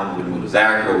town, we done moved to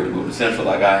Zachary, we done moved to Central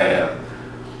like I have.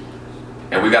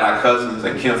 And we got our cousins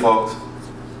and kinfolks,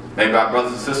 maybe our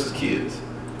brothers and sisters' kids,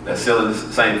 that's still in the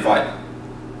same fight.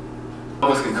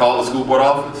 Some of us can call the school board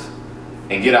office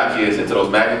and get our kids into those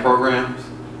magnet programs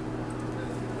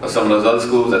or some of those other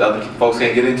schools that other folks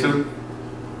can't get into.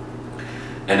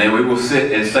 And then we will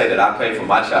sit and say that I paid for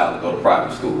my child to go to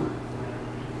private school.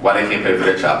 Why they can't pay for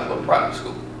their child to go to private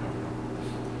school?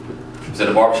 I was at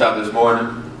the barbershop this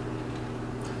morning,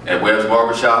 at Webb's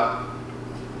Barbershop,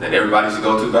 that everybody used to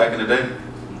go to back in the day.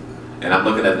 And I'm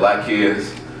looking at black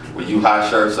kids with U-high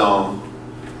shirts on,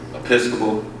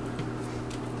 Episcopal.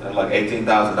 That's like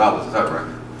 $18,000, is that right?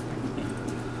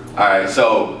 All right,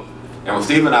 so, and when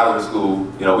Steve and I were in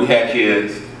school, you know, we had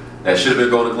kids that should have been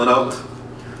going to Glen Oaks,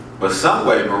 but some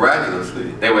way,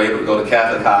 miraculously, they were able to go to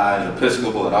Catholic High and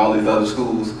Episcopal and all these other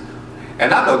schools.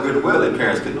 And I know good and well their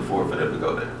parents couldn't afford for them to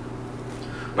go there.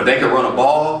 But they could run a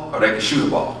ball or they could shoot a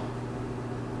ball.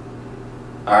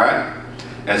 All right?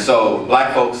 And so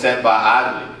black folks sat by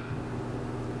idly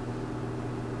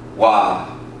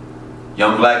while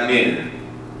young black men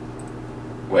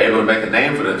were able to make a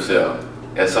name for themselves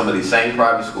at some of these same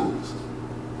private schools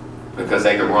because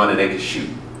they could run and they could shoot.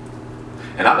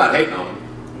 And I'm not hating on them,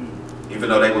 even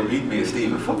though they would beat me and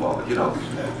Steve in football, you know.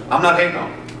 I'm not hating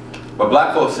on them. But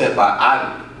black folks sat by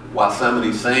idly while some of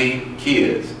these same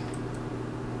kids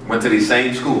went to these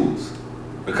same schools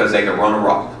because they could run a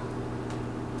rock.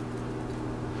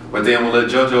 But then when little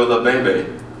JoJo, little baby,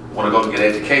 want to go to get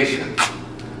education,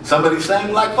 some of these same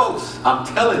black folks, I'm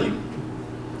telling you,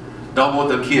 don't want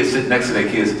them kids sitting next to their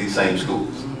kids at these same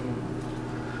schools.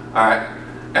 All right?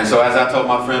 And so as I told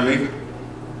my friend Mika,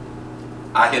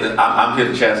 I'm here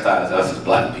to chastise us as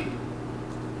black people.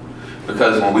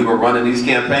 Because when we were running these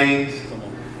campaigns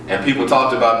and people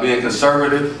talked about being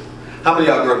conservative, how many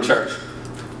of y'all grew up in church?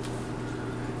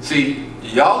 See,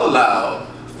 y'all allowed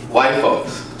white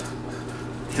folks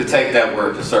to take that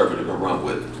word conservative and run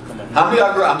with it. How many of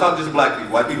y'all grew up, I'm talking just black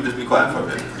people, white people just be quiet for a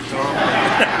minute.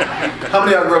 How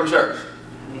many of y'all grew up in church?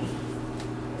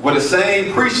 With the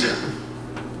same preacher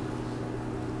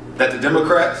that the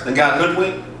Democrats and got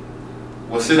hoodwinked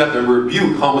will sit up and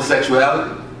rebuke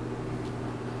homosexuality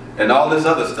and all this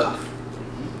other stuff.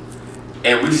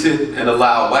 And we sit and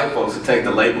allow white folks to take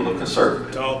the label of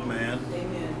conservative. Talk, man.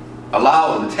 Amen.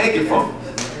 Allow them to take it from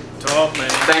them. Talk, man.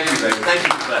 Thank you, baby. Thank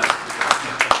you for that.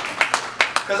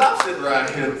 Because I'm sitting right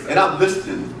here and I'm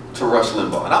listening to Rush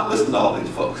Limbaugh and I'm listening to all these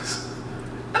folks.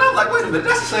 And I'm like, wait a minute,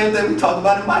 that's the same thing we talk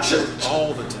about in my church.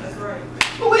 All the time. That's right.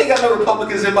 But we ain't got no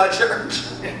Republicans in my church.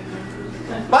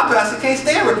 My pastor can't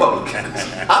stand Republicans.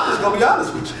 I'm just going to be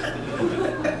honest with you.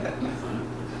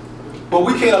 But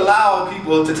we can't allow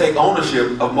people to take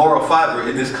ownership of moral fiber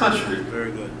in this country.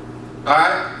 Very good. All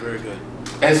right? Very good.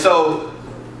 And so,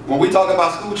 when we talk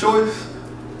about school choice,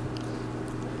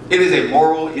 it is a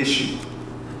moral issue.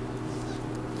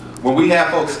 When we have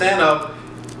folks stand up,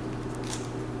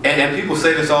 and people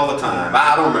say this all the time.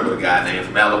 I don't remember the guy named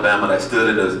from Alabama that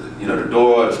stood at the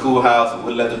door of the schoolhouse and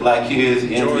wouldn't let the black kids in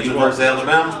the University of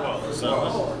Alabama.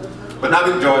 But now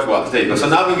we got George Wallace. There you go. So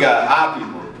now we got our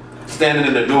people standing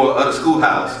in the door of the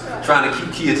schoolhouse trying to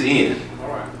keep kids in.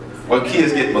 Well,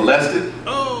 kids get molested,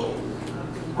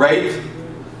 raped,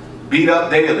 beat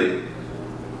up daily,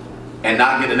 and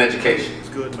not get an education. It's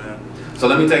good, man. So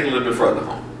let me take it a little bit further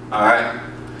home. All right?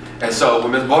 And so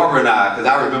when Miss Barbara and I, because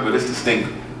I remember this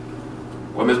distinctly,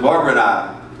 when Miss Barbara and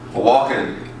I were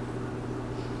walking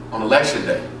on election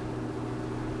day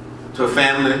to a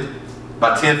family,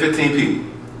 about 10, 15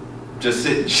 people, just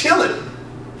sitting, chilling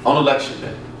on election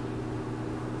day.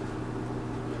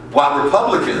 While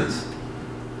Republicans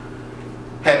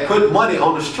had put money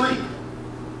on the street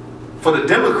for the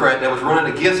Democrat that was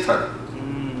running against her.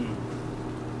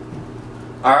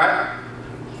 All right?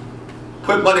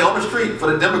 Put money on the street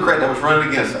for the Democrat that was running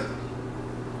against her.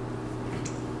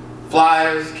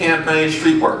 Flyers, campaign,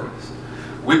 street workers.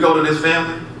 We go to this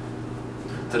family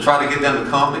to try to get them to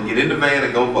come and get in the van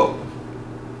and go vote.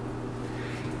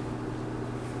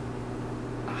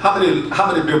 How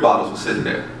many beer bottles were sitting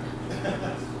there?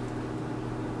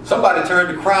 Somebody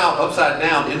turned the crowd upside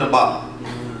down in the bottle.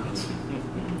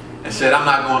 and said, I'm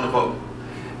not going to vote.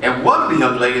 And one of the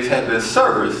young ladies had been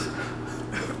serviced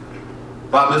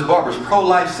by Miss Barbara's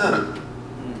pro-life center.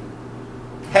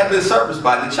 Had been serviced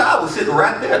by, the child was sitting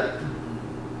right there,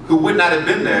 who would not have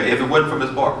been there if it wasn't for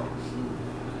Miss Barbara.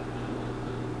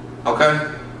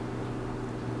 Okay?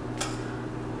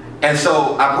 And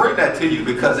so I bring that to you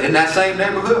because in that same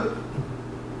neighborhood,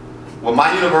 well,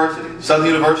 my university, Southern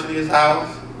University is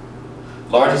housed.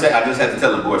 Largest, I just had to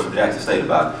tell the boys from Jackson State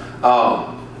about it.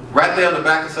 Right there on the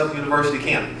back of Southern University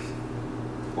campus,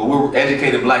 where we were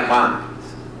educating black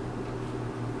minds.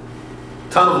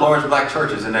 Ton of large black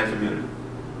churches in that community.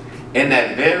 In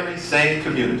that very same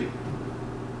community,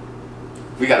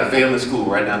 we got a failing school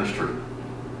right down the street.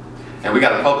 And we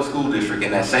got a public school district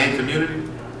in that same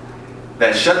community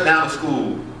that shut down the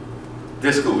school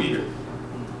this school year.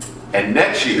 And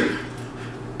next year,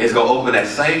 it's going to open that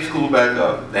same school back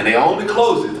up. And they only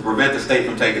closed it to prevent the state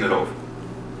from taking it over.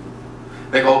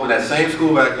 They're going to open that same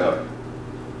school back up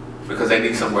because they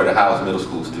need somewhere to house middle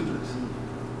school students.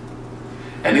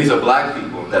 And these are black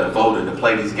people that are voting to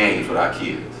play these games with our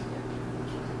kids.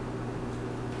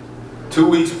 2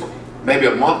 weeks, maybe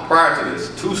a month prior to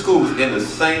this, 2 schools in the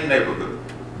same neighborhood.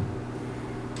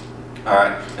 All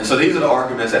right, and so these are the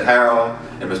arguments that Harold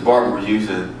and Ms. Barbara were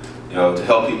using, you know, to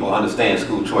help people understand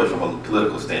school choice from a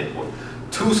political standpoint.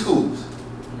 2 schools,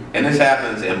 and this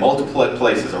happens in multiple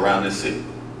places around this city.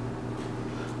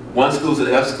 One school's an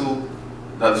F school,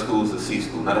 another school's a C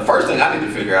school. Now the first thing I need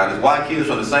to figure out is why kids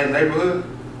from the same neighborhood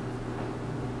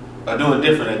are doing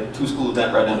different at 2 schools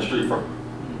right down the street from them.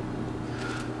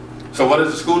 So what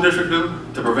does the school district do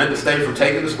to prevent the state from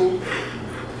taking the school?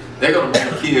 They're going to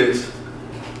bring kids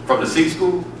from the C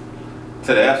school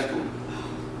to the F school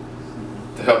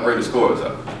to help bring the scores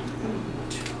up.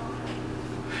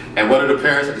 And what do the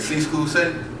parents at the C school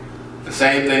say? The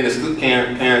same thing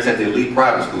that parents at the elite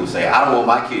private schools say. I don't want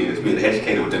my kids being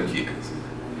educated with them kids.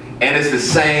 And it's the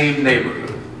same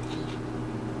neighborhood.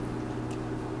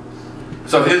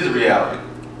 So here's the reality.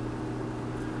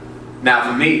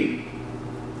 Now for me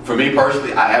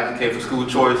personally, I advocate for school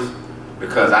choice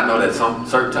because I know that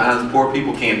certain times poor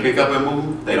people can't pick up and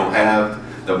move. They don't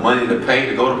have the money to pay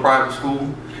to go to private school,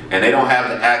 and they don't have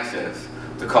the access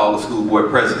to call the school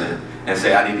board president and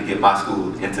say, I need to get my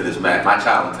school into this my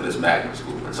child into this magnet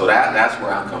school. And so that's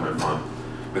where I'm coming from,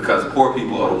 because poor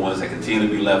people are the ones that continue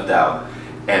to be left out,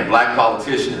 and black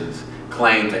politicians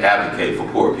claim to advocate for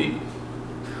poor people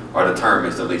or the term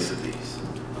is the least of these.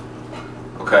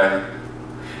 Okay?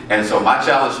 And so my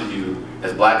challenge to you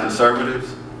as black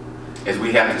conservatives is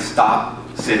we have to stop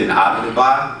sitting idly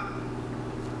by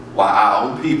while our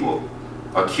own people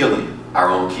are killing our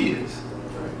own kids.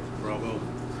 Bravo.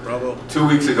 Bravo. 2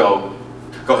 weeks ago,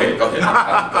 go ahead. Go ahead.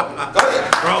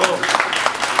 Bravo.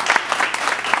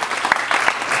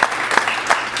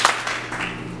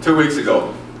 2 weeks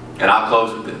ago, and I'll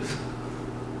close with this,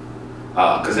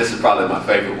 because this is probably my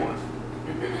favorite one.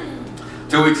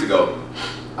 2 weeks ago,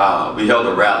 we held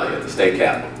a rally at the state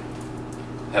capitol.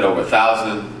 Had over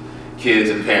 1,000 kids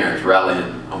and parents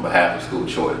rallying on behalf of school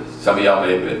choice. Some of y'all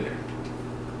may have been there.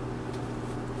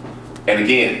 And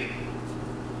again,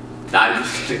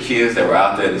 90% of the kids that were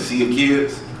out there in the sea of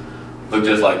kids looked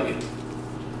just like me.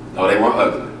 No, they weren't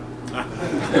ugly.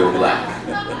 They were black.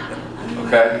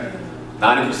 Okay?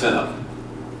 90% of them.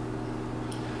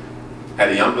 Had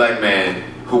a young black man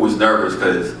who was nervous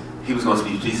because he was going to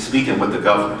be speaking with the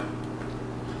governor.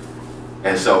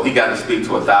 And so he got to speak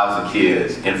to 1,000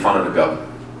 kids in front of the governor.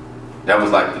 That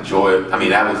was like the joy,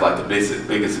 that was like the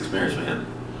biggest experience for him.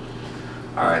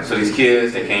 All right, so these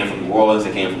kids, they came from New Orleans,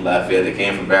 they came from Lafayette, they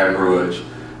came from Baton Rouge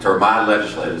to remind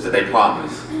legislators that they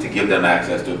promised to give them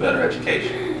access to a better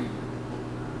education.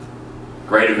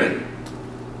 Great event.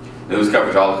 News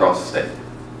coverage all across the state.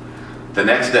 The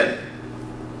next day,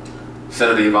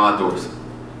 Senator Yvonne Dorsey.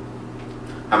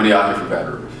 How many out here from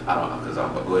Baton Rouge? I don't know, because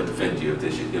I'm going to defend you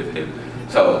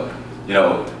So, you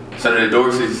know, Senator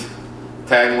Dorsey's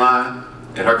tagline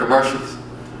in her commercials,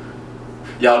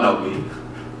 y'all know me.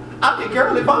 I'm your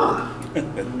girl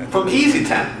Yvonne from Easy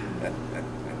Town.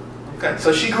 Okay,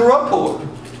 so she grew up poor.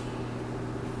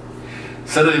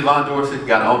 Senator Yvonne Dorsey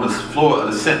got on the floor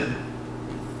of the Senate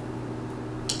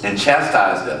and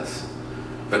chastised us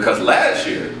because last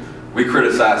year we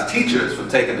criticized teachers for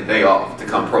taking the day off to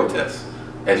come protest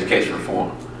education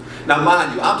reform. Now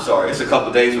mind you, I'm sorry, it's a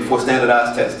couple days before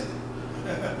standardized testing.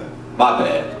 My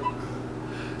bad.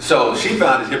 So she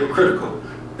found it hypocritical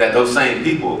that those same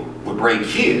people would bring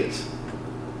kids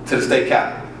to the state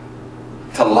capitol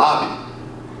to lobby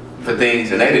for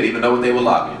things, and they didn't even know what they were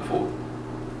lobbying for.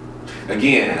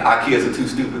 Again, our kids are too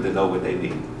stupid to know what they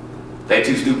need. They're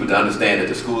too stupid to understand that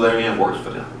the school they're in works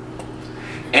for them.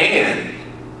 and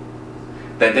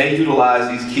that they utilize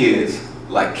these kids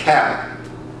like cattle.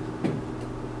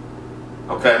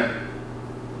 Okay?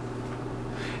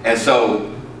 And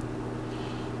so,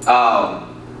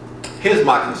 here's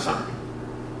my concern.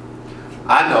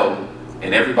 I know,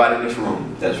 and everybody in this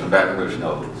room that's from Baton Rouge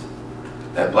knows,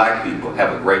 that black people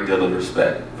have a great deal of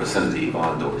respect for Senator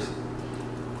Yvonne Dorsey.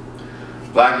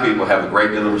 Black people have a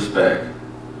great deal of respect.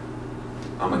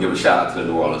 I'm going to give a shout out to the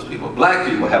New Orleans people. Black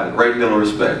people have a great deal of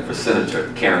respect for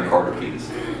Senator Karen Carter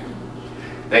Peterson.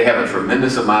 They have a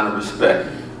tremendous amount of respect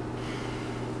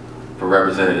for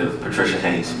Representative Patricia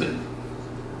Haynes Smith.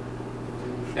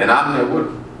 And I'm there with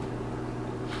them.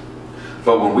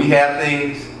 But when we have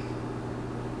things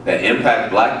that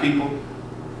impact black people,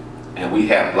 and we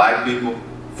have black people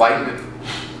fighting it,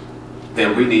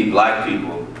 then we need black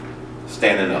people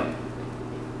standing up.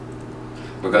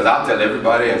 Because I'll tell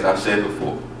everybody, as I've said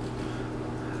before,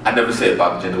 I never said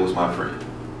Bobby Jindal was my friend.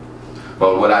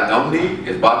 But what I don't need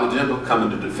is Bobby Jindal coming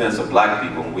to the defense of black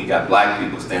people when we got black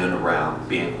people standing around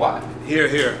being quiet. Hear,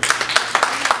 hear.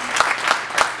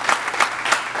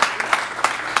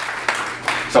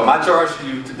 So my charge to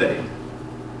you today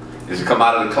is to come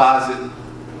out of the closet.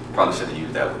 Probably shouldn't have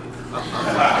used that one.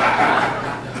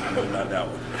 Not that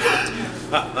one.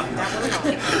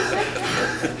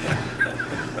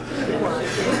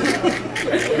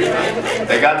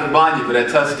 They got the monument for that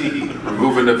Tuskegee,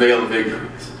 removing the veil of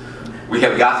ignorance. We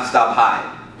have got to stop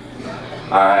hiding.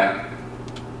 All right?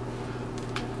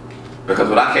 Because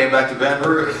when I came back to Baton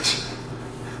Rouge,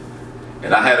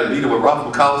 and I had a meeting with Ralph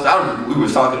McCollum, I remember we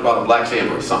was talking about a black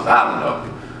chamber or something, I don't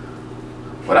know.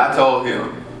 But I told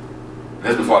him,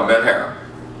 this is before I met Harold,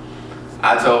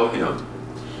 I told him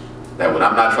that what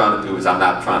I'm not trying to do is I'm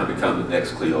not trying to become the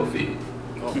next Cleo Field.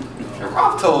 And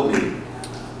Ralph told me,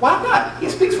 why not? He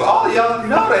speaks for all of y'all.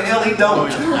 No, the hell he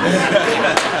don't.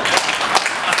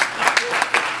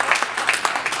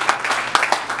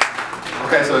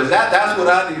 Okay, so that's what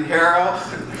I need Harold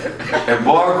and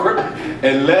Barbara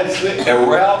and Leslie and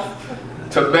Ralph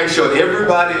to make sure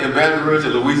everybody in Baton Rouge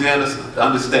and Louisiana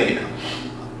understand.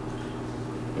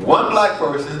 One black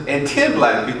person and 10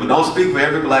 black people don't speak for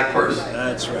every black person.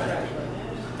 That's right.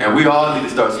 And we all need to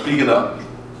start speaking up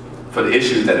for the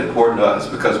issues that are important to us,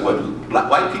 because what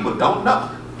white people don't know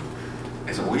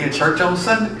is when we in church on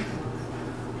Sunday,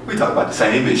 we talk about the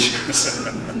same issues.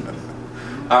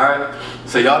 All right?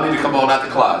 So y'all need to come on out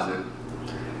the closet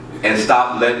and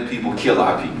stop letting people kill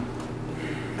our people.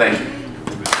 Thank you.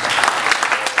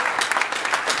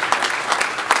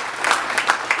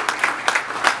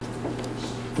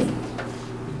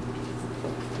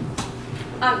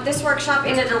 This workshop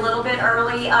ended a little bit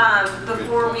early.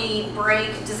 Before we break,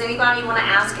 does anybody want to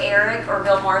ask Eric or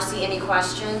Bill Marcy any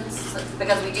questions?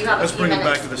 Because we do have a Let's few bring them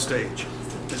minutes. back to the stage.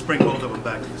 Let's bring both of them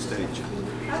back to the stage.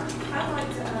 I'd like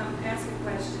to ask a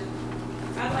question.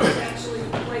 I'd like to actually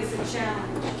place a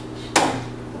challenge.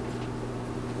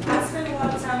 I spend a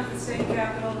lot of time at the state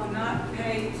capitol. I'm not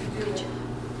paid to do it.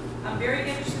 I'm very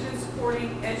interested in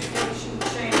supporting education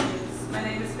changes. My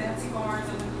name is Betsy Barnes.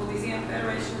 I'm with the Louisiana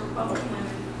Federation of Republican Women,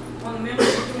 on the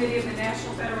membership committee of the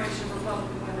National Federation of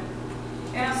Republican Women.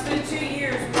 And I spent 2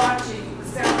 years watching the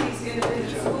Southeast Independent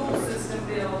School System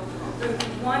bill through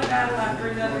one battle after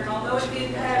another. And although it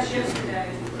did pass yesterday,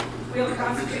 we have a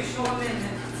constitutional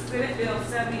amendment, Senate Bill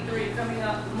 73, coming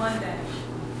up Monday.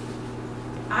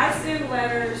 I send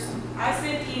letters, I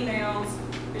send emails.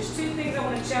 There's 2 things I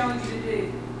want to challenge you to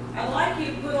do. I'd like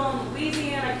you to put on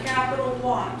Louisiana Capitol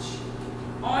Watch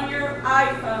on your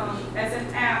iPhone as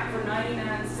an app for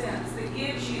 99 cents that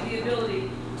gives you the ability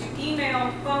to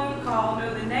email, phone call,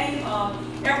 know the name of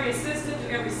every assistant to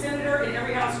every senator and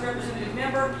every House Representative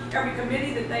member, every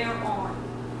committee that they are on.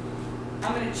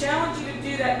 I'm going to challenge you to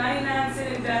do that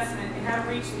 99-cent investment in how to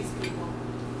reach these people.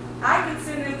 I can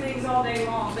send them things all day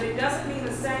long, but it doesn't mean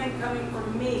the same coming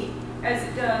from me as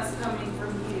it does coming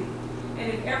from you.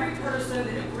 And if every person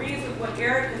that agrees with what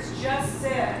Eric has just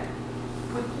said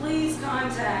would please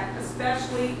contact,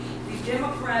 especially the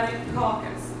Democratic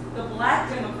caucus, the Black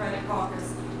Democratic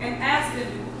caucus, and ask them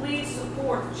to please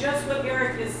support just what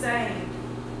Eric is saying.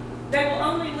 They will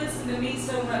only listen to me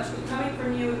so much, but coming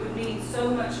from you, it would mean so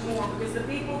much more, because the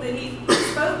people that he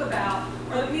spoke about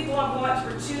are the people I've watched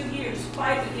for 2 years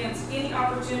fight against any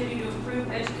opportunity to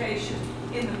improve education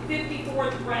in the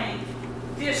 54th ranked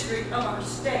district of our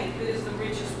state that is the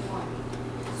richest one.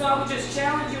 So I would just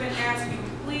challenge you and ask you to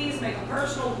please make a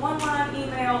personal one-line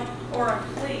email or a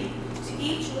plea to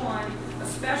each one,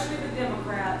 especially the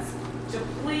Democrats, to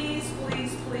please,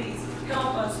 please, please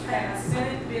help us pass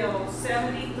Senate Bill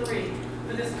 73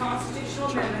 for this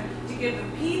constitutional amendment to give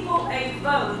the people a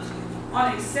vote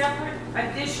on a separate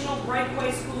additional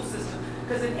breakaway school system.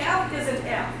 Because an F is an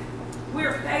F.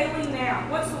 We're failing now.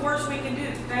 What's the worst we can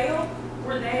do? Fail?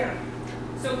 We're there.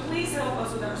 So please help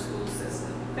us with our school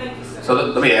system. Thank you so much. So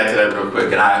let me add to that real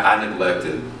quick, and I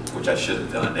neglected, which I should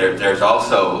have done. There's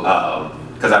also,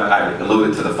 because I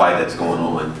alluded to the fight that's going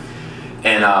on,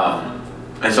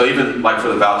 and so even like for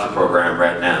the voucher program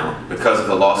right now, because of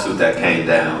the lawsuit that came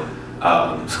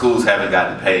down, schools haven't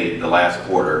gotten paid the last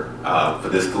quarter for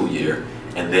this school year,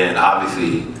 and then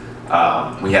obviously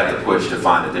we have to push to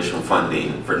find additional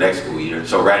funding for next school year.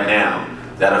 So right now,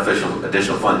 that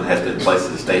additional funding has been placed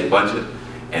in the state budget,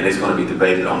 and it's going to be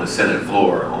debated on the Senate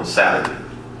floor on Saturday.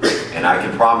 And I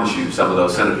can promise you some of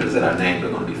those senators that I named are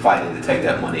going to be fighting to take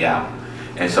that money out.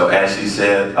 And so as she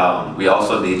said, we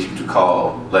also need you to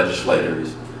call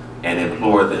legislators and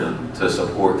implore them to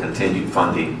support continued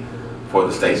funding for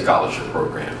the state scholarship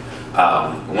program.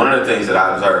 One of the things that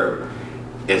I observed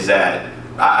is that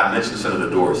I mentioned Senator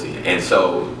Dorsey, and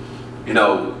so, you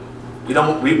know, we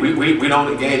don't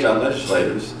engage our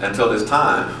legislators until it's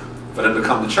time for them to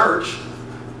come to church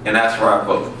and ask for our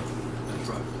vote.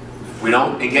 We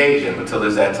don't engage them until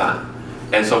it's that time.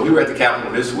 And so we were at the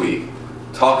Capitol this week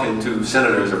talking to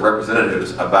senators and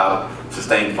representatives about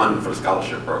sustained funding for the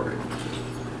scholarship program.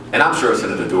 And I'm sure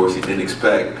Senator Dorsey didn't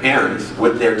expect parents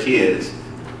with their kids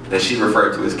that she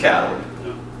referred to as cattle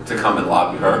to come and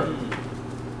lobby her.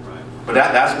 But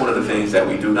that's one of the things that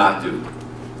we do not do.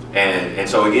 And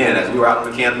so again, as we were out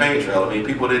on the campaign trail, I mean,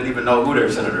 people didn't even know who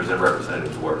their senators and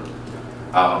representatives were.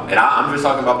 And I'm just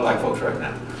talking about black folks right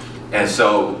now. And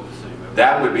so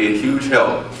that would be a huge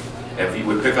help if you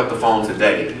would pick up the phone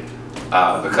today,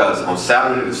 because on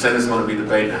Saturday the Senate's going to be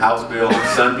debating the House bill. On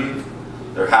Sunday,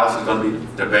 their House is going to be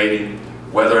debating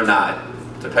whether or not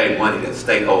to pay money that the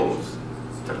state owes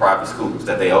to private schools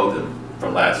that they owe them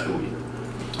from last school year.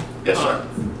 Yes, sir.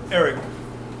 Eric,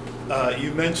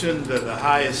 you mentioned the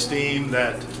high esteem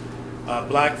that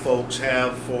black folks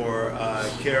have for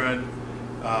Karen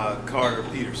Carter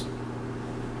Peterson.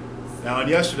 Now, and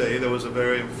yesterday there was a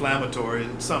very inflammatory,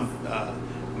 in some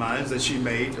minds, that she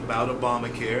made about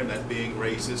Obamacare and that being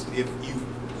racist if you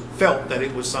felt that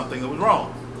it was something that was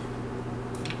wrong.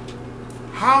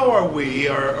 How are we,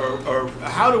 or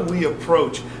how do we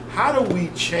approach, how do we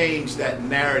change that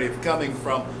narrative coming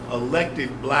from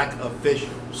elected black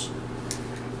officials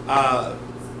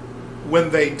when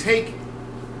they take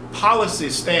policy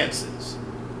stances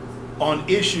on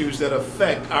issues that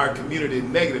affect our community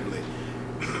negatively?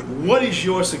 What is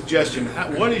your suggestion?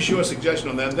 What is your suggestion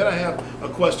on that? And then I have a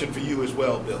question for you as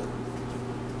well, Bill.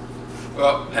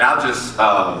 Well, and I'll just,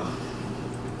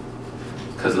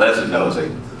 because Leslie knows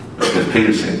it, Ms.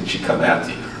 Peterson, she come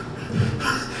after you.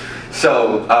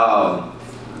 So,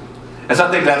 and so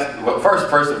I think that's,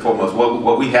 first and foremost,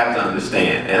 what we have to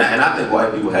understand, and I think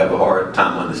white people have a hard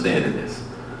time understanding this.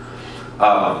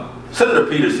 Senator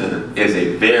Peterson is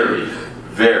a very,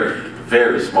 very,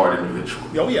 very smart individual.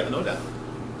 Oh yeah, no doubt.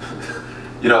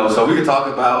 You know, so we can talk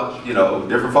about, you know,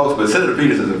 different folks, but Senator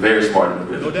Peterson is a very smart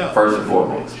individual, no doubt, first and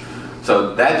foremost.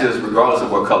 So that just, regardless of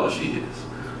what color she is.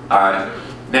 All right.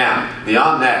 Now,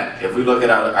 beyond that, if we look at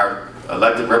our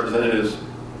elected representatives,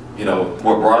 you know,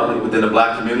 more broadly within the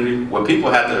black community, what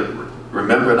people have to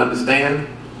remember and understand,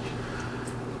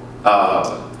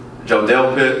 Joe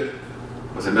Delpit,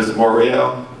 was it Mr.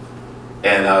 Morreale,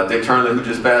 and Dick Turner, who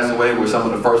just passed away, were some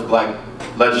of the first black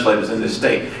legislators in this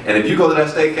state. And if you go to that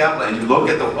state capitol and you look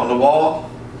at on the wall,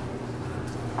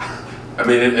 I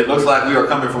mean, it looks like we are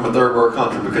coming from a third world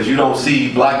country, because you don't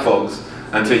see black folks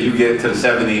until you get to the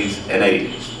 70s and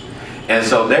 80s. And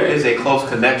so there is a close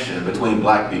connection between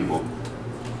black people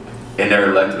and their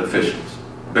elected officials,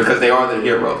 because they are their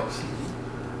heroes.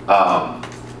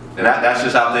 And that's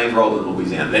just how things roll in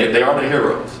Louisiana. They are the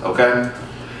heroes, okay?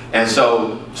 And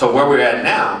so where we're at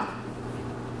now,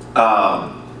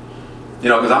 you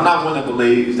know, because I'm not one that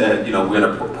believes that, you know, we're in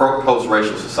a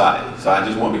post-racial society. So I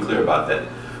just want to be clear about that.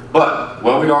 But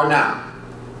where we are now,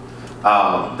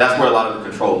 that's where a lot of the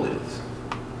control is,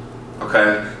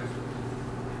 okay?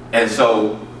 And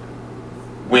so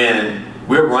when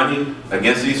we're running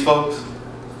against these folks,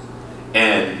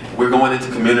 and we're going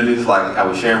into communities like I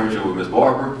was sharing with you with Ms.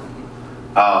 Barber,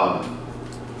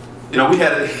 you know, we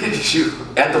had an issue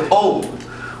at the poll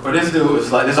where this dude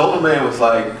was like, this older man was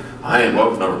like, I ain't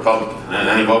voting for no Republican.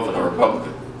 I ain't voting for no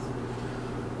Republican.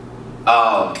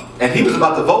 And he was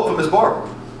about to vote for Ms. Barber.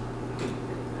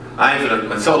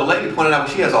 And so the lady pointed out,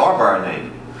 well, she has an R by her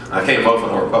name. I can't vote for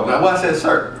no Republican. Well, I said,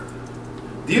 sir,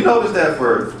 do you notice that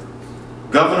for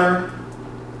governor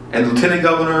and lieutenant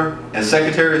governor and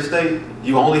secretary of state,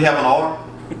 you only have an R?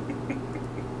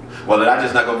 Well, then I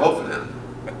just not gonna vote for them.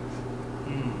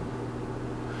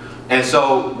 And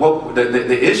so what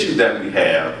the issue that we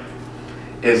have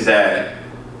is that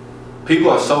people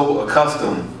are so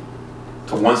accustomed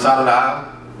to one side of the aisle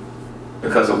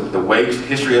because of the way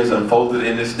history has unfolded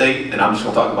in this state, and I'm just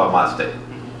going to talk about my state,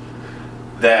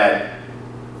 that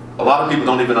a lot of people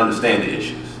don't even understand the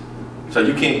issues. So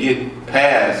you can't get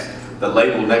past the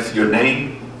label next to your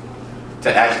name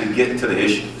to actually get to the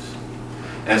issues.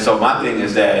 And so my thing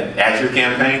is that as you're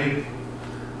campaigning,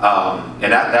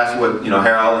 and that's what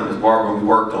Harold and Ms. Barbara, we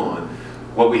worked on.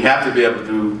 What we have to be able to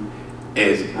do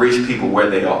is reach people where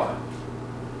they are.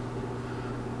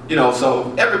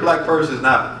 So every black person is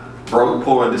not broke,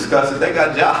 poor, and disgusted. They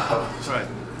got jobs. That's right.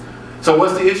 So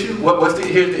what's the issue?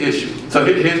 Here's the issue. So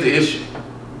here's the issue.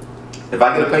 If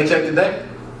I get a paycheck today,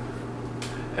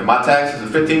 and my taxes are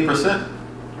 15%,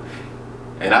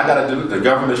 and the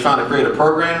government's trying to create a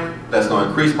program that's going to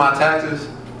increase my taxes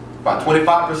by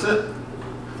 25%,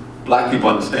 black people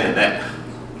understand that.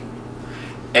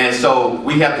 And so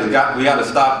we got to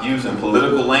stop using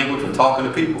political language when talking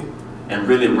to people and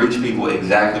really reach people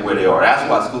exactly where they are. That's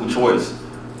why school choice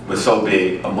was so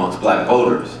big amongst black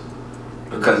voters,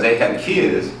 because they have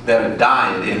kids that are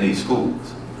dying in these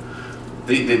schools.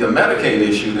 The Medicaid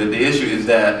issue, the issue is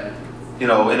that,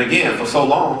 and again, for so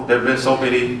long, there have been so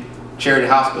many charity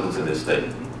hospitals in this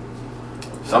state.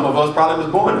 Some of us probably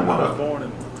was born in one of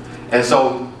them. And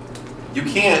so you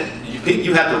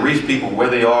have to reach people where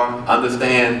they are,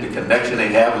 understand the connection they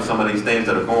have with some of these things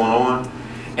that are going on.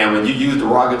 And when you use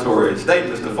derogatory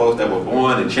statements to folks that were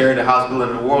born in Charity Hospital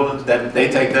in New Orleans, that they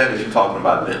take that as you're talking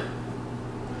about them.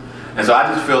 And so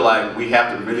I just feel like we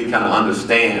have to really kind of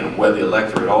understand where the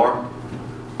electorate are,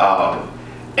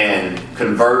 and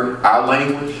convert our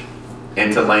language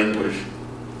into language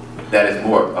that is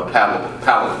more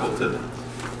palatable to them.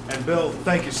 And Bill,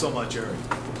 thank you so much, Eric.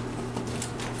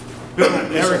 Bill,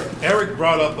 Eric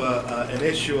brought up an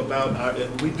issue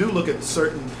about, we do look at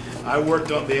certain, I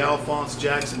worked on the Alphonse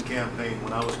Jackson campaign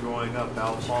when I was growing up,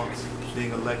 Alphonse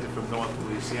being elected from North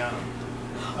Louisiana,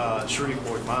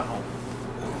 Shreveport, my home.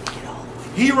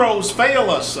 Heroes fail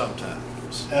us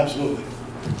sometimes. Absolutely.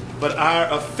 But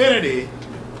our affinity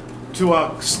to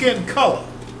our skin color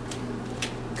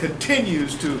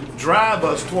continues to drive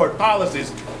us toward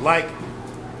policies like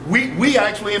we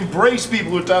actually embrace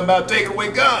people who are talking about taking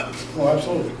away guns. Oh,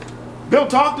 absolutely. Bill,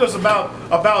 talk to us about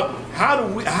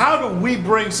how do we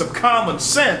bring some common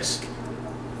sense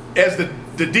as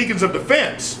the deacons of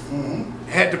defense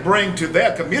had to bring to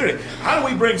their community. How do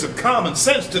we bring some common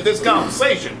sense to this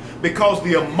conversation? Because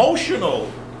the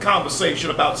emotional conversation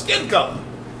about skin color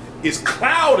is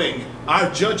clouding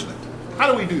our judgment.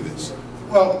 How do we do this?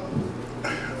 Well,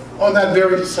 on that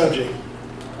very subject,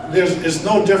 there's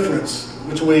no difference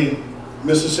between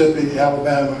Mississippi,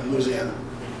 Alabama, and Louisiana.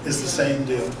 It's the same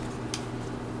deal.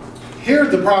 Here's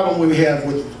the problem we have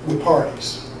with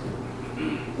parties.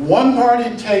 One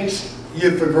party takes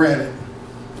you for granted,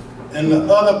 and the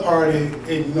other party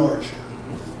ignores you.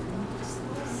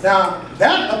 Now,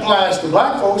 that applies to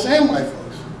black folks and white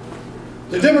folks.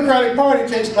 The Democratic Party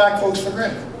takes black folks for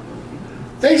granted.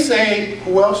 They say,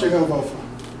 who else are you going to vote for?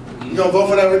 You going to vote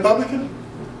for that Republican?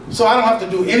 So I don't have to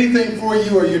do anything for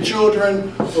you or your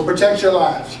children or protect your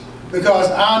lives because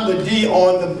I'm the D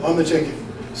on the ticket.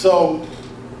 So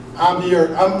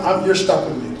you're stuck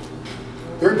with me.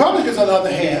 The Republicans, on the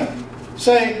other hand,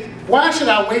 say, why should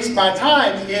I waste my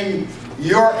time in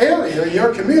your area,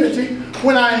 your community,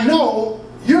 when I know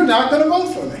you're not going to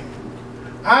vote for me?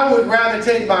 I would rather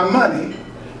take my money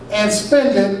and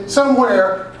spend it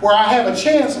somewhere where I have a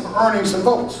chance of earning some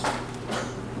votes.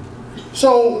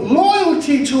 So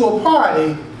loyalty to a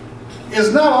party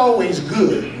is not always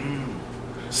good.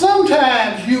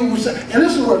 Sometimes you say, and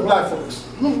this is where black folks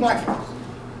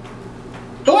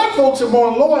are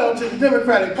more loyal to the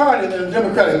Democratic Party than the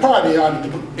Democratic Party are to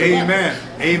the Amen.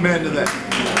 Amen to that.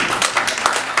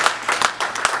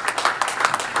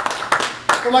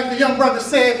 But like the young brother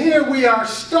said, here we are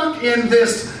stuck in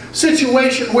this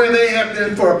situation where they have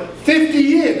been for 50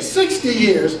 years, 60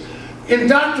 years,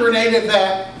 indoctrinated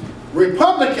that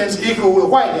Republicans equal with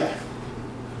white guy.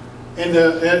 And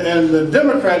the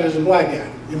Democrat is a black guy,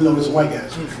 even though it's a white guy.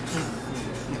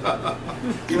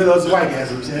 Even though it's a white guy,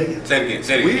 say it again.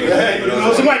 Say it again. Even though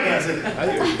it's a white guy.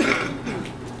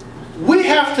 We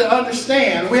have to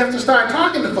understand, we have to start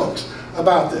talking to folks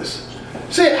about this.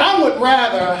 See, I would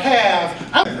rather have,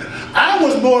 I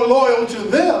was more loyal to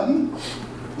them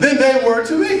than they were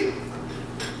to me.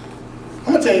 I'm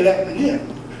going to tell you that again.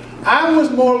 I was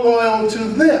more loyal to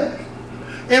them.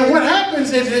 And what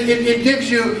happens is it gives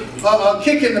you a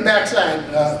kick in the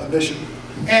backside, Bishop.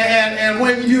 And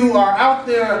when you are out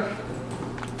there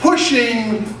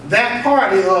pushing that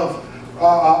party of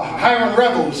Hiram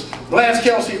Revels, Lance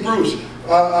Kelsey Bruce,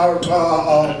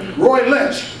 Roy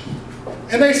Lynch,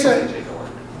 and they say,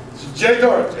 Jay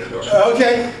Doherty,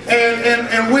 okay,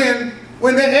 and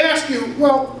when they ask you,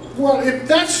 well, if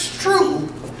that's true,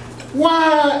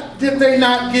 why did they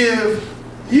not give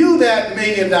you that $1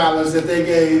 million that they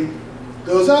gave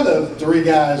those other 3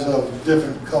 guys of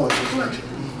different colors of complexion?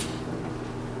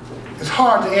 It's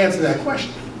hard to answer that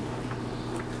question.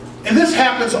 And this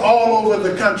happens all over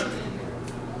the country.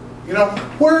 You know,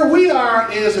 where we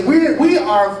are is, we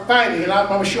are fighting, and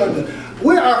I'm sure that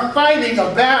we are fighting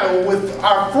a battle with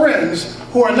our friends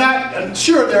who are not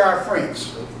sure they're our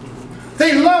friends.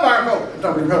 They love our vote.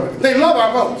 No, Republicans. They love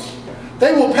our votes.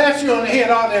 They will pat you on the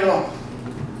head all day long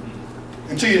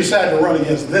until you decide to run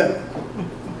against them.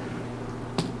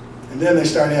 And then they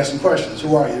start asking questions.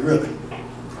 Who are you really?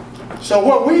 So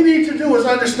what we need to do is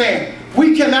understand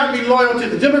we cannot be loyal to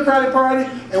the Democratic Party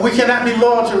and we cannot be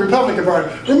loyal to the Republican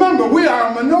Party. Remember, we are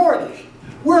a minority.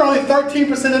 We're only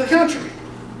 13% of the country.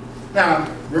 Now,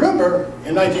 remember,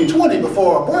 in 1920,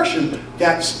 before abortion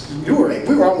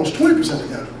we were almost 20% of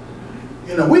the country.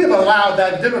 You know, we have allowed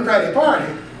that Democratic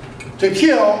Party to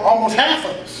kill almost half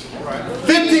of us.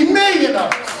 50 million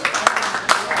of us.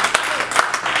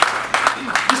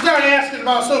 You start asking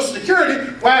about Social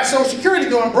Security. Why is Social Security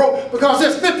going broke? Because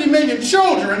there's 50 million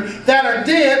children that are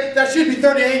dead that should be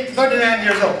 38, 39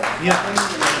 years old. Yeah.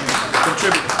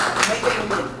 Contributing.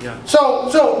 Yeah.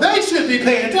 So they should be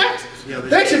paying taxes. Yeah,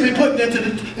 they should be putting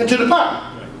into the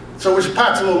pot. So which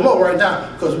pot's a little low right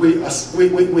now because we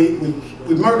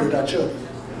murdered our children.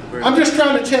 I'm just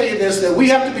trying to tell you this, that we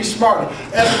have to be smarter.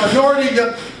 As a minority,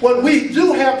 what we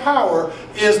do have power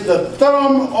is the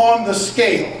thumb on the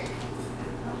scale.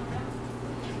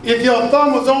 If your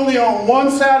thumb was only on one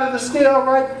side of the scale,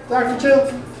 right, Dr.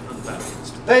 Chill?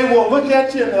 They will look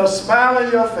at you and they'll smile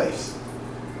in your face.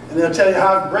 And they'll tell you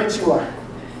how great you are.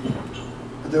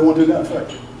 But they won't do nothing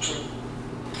for you.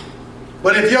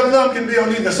 But if your thumb can be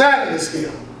on either side of the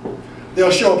scale,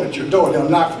 they'll show up at your door, they'll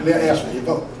knock and they'll ask for your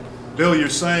vote. Bill, you're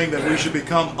saying that we should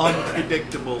become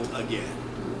unpredictable again.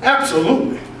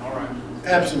 Absolutely. All right.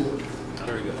 Absolutely.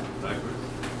 Very good. I agree.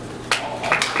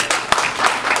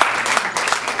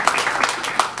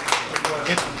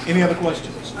 Any other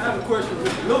questions? I have a question for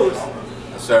Mr. Lewis.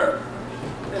 Yes, sir.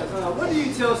 Yes, what do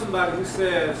you tell somebody who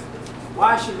says,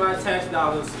 why should my tax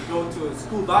dollars go to a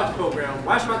school voucher program?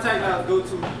 Why should my tax dollars go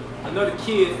to another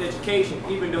kid's education,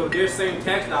 even though their same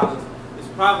tax dollars is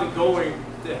probably going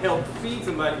to help feed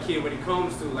somebody's kid when it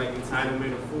comes to like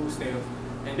entitlement or food stamps,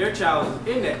 and their child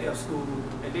is in that F school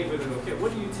and they really don't care?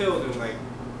 What do you tell them? Like,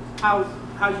 how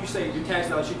do you say your tax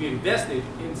dollars should be invested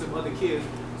in some other kids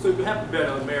so you can have a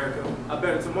better America, a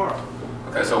better tomorrow?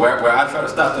 Okay, so where I try to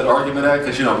stop that argument at,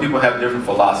 because you know people have different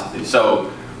philosophies.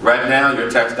 So right now your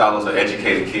tax dollars are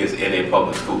educating kids in a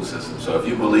public school system. So if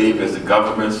you believe it's the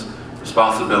government's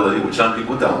responsibility, which some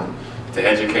people don't, to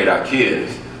educate our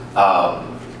kids,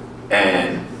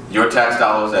 and your tax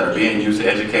dollars that are being used to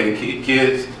educate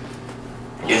kids,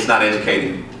 it's not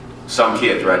educating some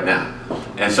kids right now.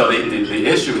 And so the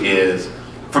issue is,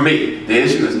 for me, the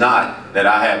issue is not that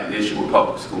I have an issue with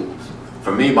public schools.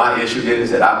 For me, my issue is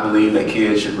that I believe that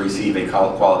kids should receive a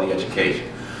quality education.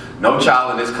 No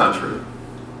child in this country,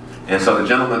 and so the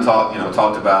gentleman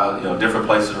talked about different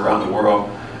places around the world.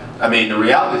 I mean, the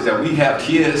reality is that we have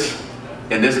kids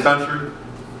in this country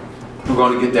who are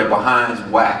going to get their behinds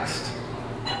waxed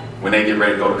when they get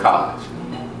ready to go to college,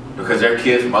 because they're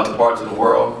kids from other parts of the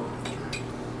world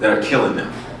that are killing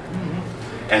them.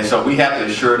 And so we have to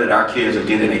ensure that our kids are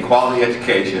getting a quality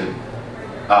education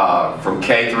from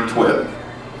K through 12.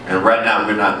 And right now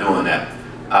we're not doing that.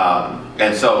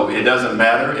 And so it doesn't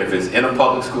matter if it's in a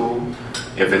public school,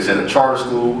 if it's in a charter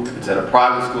school, if it's in a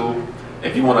private school,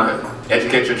 if you want to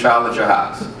educate your child at your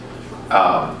house.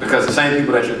 Because the same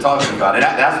people that you're talking about, and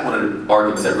that's one of the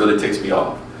arguments that really ticks me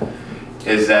off,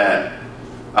 is that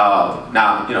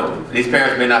now, these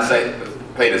parents may not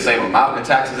pay the same amount in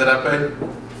taxes that I pay,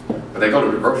 but they go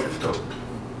to the grocery store.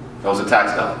 Those are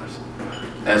tax dollars.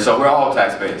 And so we're all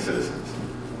tax-paying citizens.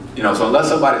 So unless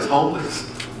somebody's homeless,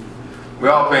 we're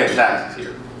all paying taxes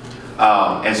here.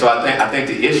 And so I think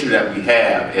the issue that we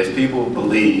have is people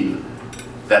believe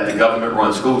that the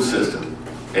government-run school system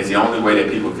is the only way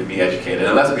that people can be educated.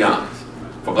 And let's be honest,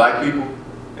 for black people,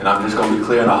 and I'm just going to be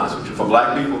clear and honest with you, for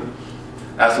black people,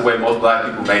 that's the way most black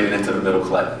people made it into the middle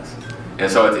class. And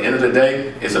so at the end of the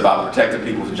day, it's about protecting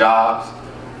people's jobs,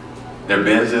 their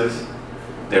Benzes,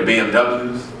 their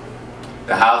BMWs,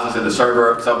 the houses in the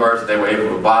suburbs that they were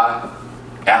able to buy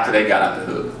after they got out the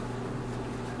hood.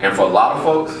 And for a lot of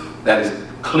folks, that is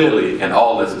clearly, and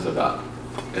all this is about,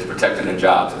 is protecting their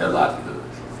jobs and their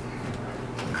livelihoods.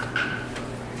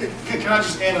 Can I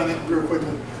just add on that real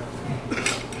quickly?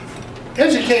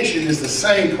 Education is the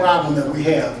same problem that we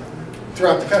have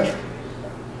throughout the country.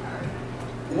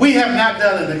 We have not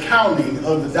done an accounting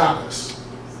of the dollars.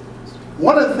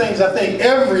 One of the things I think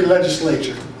every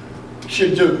legislature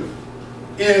should do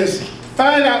is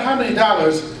find out how many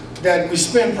dollars that we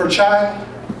spend per child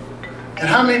and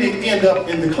how many end up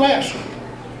in the classroom.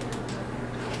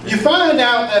 You find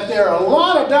out that there are a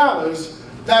lot of dollars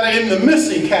that are in the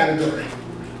missing category,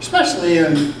 especially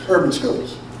in urban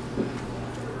schools.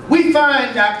 We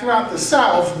find that throughout the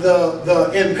South,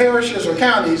 in parishes or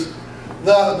counties,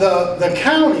 the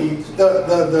county,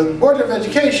 the Board of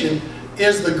Education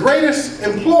is the greatest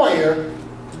employer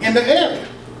in the area.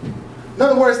 In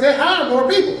other words, they hire more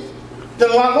people than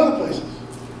a lot of other places.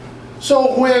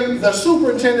 So when the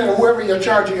superintendent or whoever you're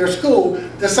charging your school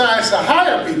decides to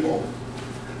hire people,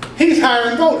 he's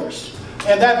hiring voters.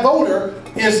 And that voter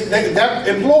is, that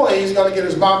employee is going to get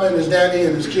his mama and his daddy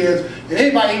and his kids and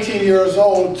anybody 18 years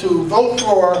old to vote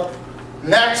for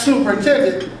that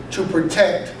superintendent to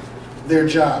protect their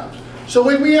jobs. So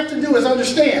what we have to do is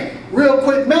understand real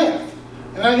quick math.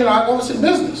 And I was in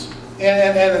business.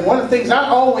 And one of the things I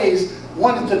always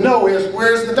wanted to know is,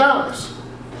 where's the dollars?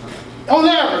 On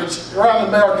average, around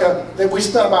America, that we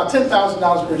spend about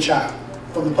 $10,000 per child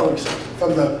from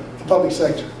the public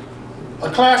sector. A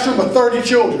classroom of 30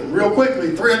 children, real quickly,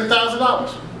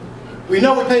 $300,000. We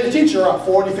know we pay the teacher up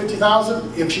 $40,000,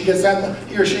 $50,000 if she gets that,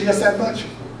 he or she gets that much.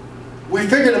 We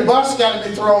figure the bus got to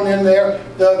be thrown in there.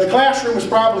 The classroom is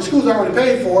probably, school's already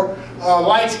paid for.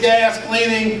 Lights, gas,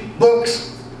 cleaning, books.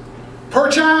 Per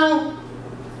child,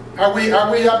 are we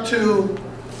up to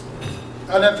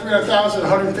that $300,000,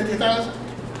 $150,000?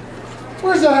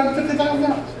 Where's that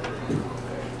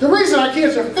 $150,000? The reason our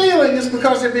kids are failing is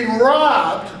because they're being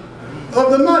robbed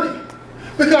of the money.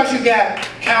 Because you got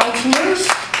counselors,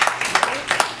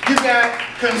 you got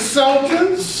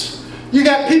consultants, you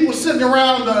got people sitting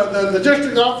around the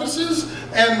district offices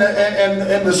and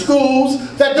the schools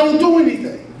that don't do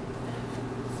anything.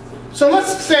 So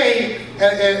let's say,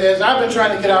 as I've been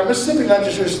trying to get our Mississippi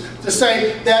legislators to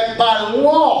say that by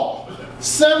law,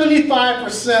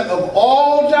 75% of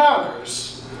all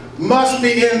dollars must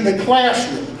be in the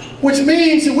classroom, which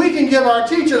means that we can give our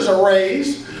teachers a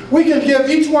raise, we can give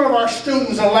each one of our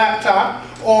students a laptop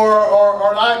or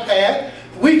an iPad,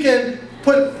 we can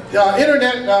put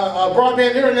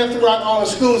broadband internet throughout all the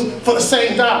schools for the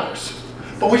same dollars.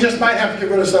 But we just might have to get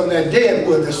rid of some of that dead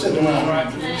wood that's sitting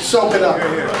around, soaking up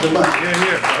the money.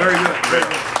 Very good. Very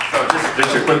good. So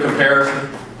just a quick comparison.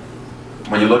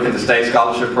 When you look at the state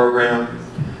scholarship program,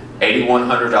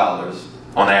 $8,100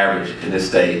 on average in this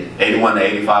state,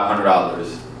 $8,100 to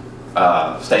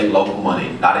 $8,500 state and local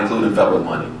money, not including federal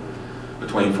money,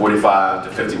 between $4,500 to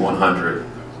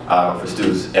 $5,100 for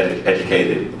students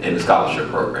educated in the scholarship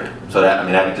program. So that,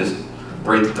 that just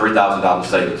 $3,000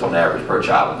 savings on average per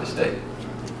child in the state.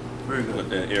 Very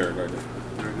good. Eric, right there.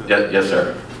 Very good. Yes,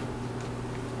 sir.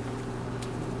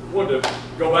 I wanted to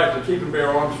go back to Keep and Bear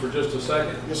Arms for just a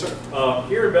second. Yes, sir.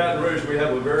 Here in Baton Rouge, we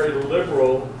have a very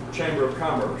liberal Chamber of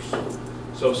Commerce.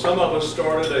 So some of us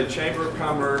started a Chamber of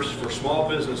Commerce for small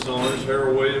business owners.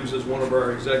 Harold Williams is one of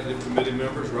our executive committee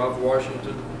members, Ralph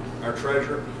Washington, our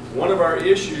treasurer. One of our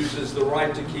issues is the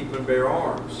right to keep and bear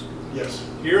arms. Yes.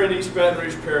 Here in East Baton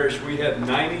Rouge Parish, we had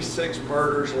 96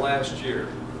 murders last year.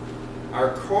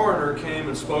 Our coroner came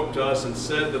and spoke to us and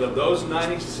said that of those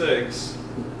 96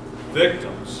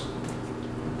 victims,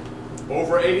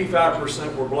 over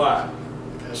 85% were black.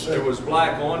 Yes, sir. It was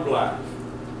black on black.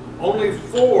 Only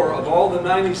 4 of all the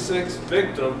 96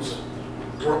 victims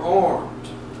were armed.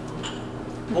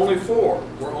 Only 4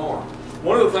 were armed.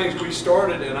 One of the things we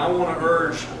started, and I want to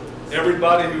urge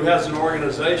everybody who has an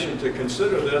organization to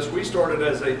consider this, we started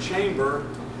as a chamber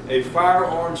a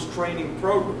firearms training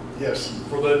program. Yes.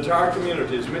 For the entire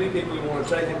community. As many people who want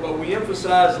to take it, but we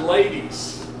emphasize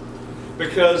ladies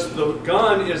because the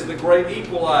gun is the great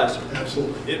equalizer.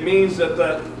 Absolutely. It means that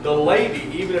the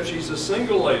lady, even if she's a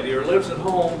single lady or lives at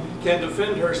home, can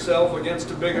defend herself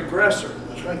against a big aggressor.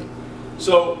 That's right.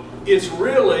 So it's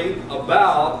really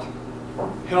about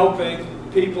helping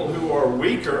people who are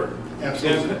weaker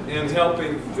and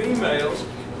helping females.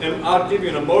 And I'll give you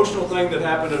an emotional thing that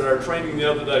happened at our training the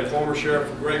other day. Former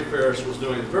Sheriff Greg Ferris was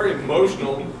doing a very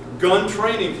emotional gun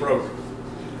training program.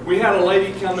 We had a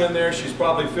lady come in there, she's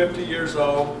probably 50 years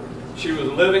old. She was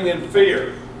living in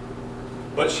fear,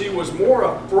 but she was more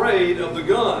afraid of the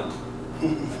gun.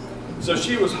 So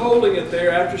she was holding it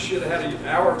there after she had had an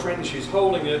hour of training, she's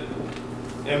holding it.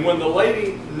 And when the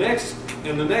lady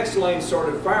in the next lane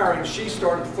started firing, she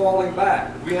started falling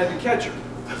back. We had to catch her.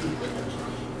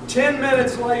 10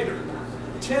 minutes later,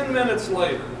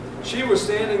 she was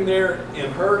standing there in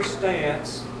her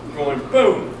stance, going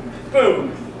boom,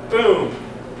 boom, boom,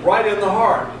 right in the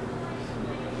heart.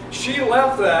 She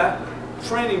left that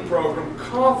training program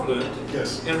confident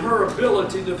in her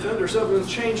ability to defend herself and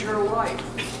change her life.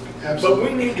 Absolutely. But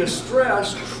we need to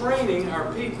stress training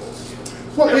our people.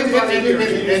 Well,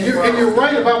 and you're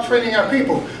right about training our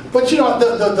people. But you know,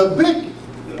 the big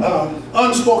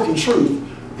unspoken truth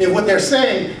in what they're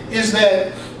saying is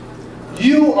that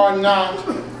you are not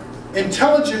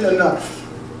intelligent enough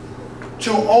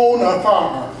to own a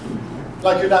firearm.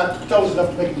 Like you're not intelligent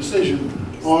enough to make a decision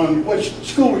on which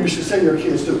school you should send your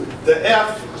kids to, the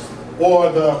F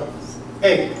or the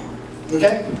A.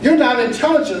 Okay? You're not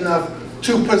intelligent enough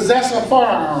to possess a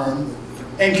firearm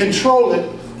and control it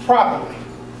properly.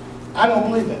 I don't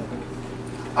believe that.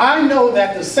 I know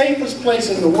that the safest place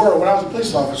in the world, when I was a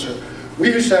police officer,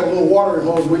 we used to have a little watering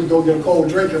hole where we'd go get a cold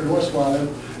drink every once in a while.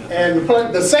 And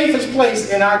the safest place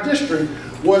in our district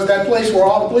was that place where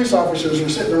all the police officers were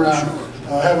sitting around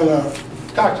having a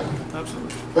cocktail.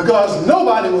 Absolutely. Because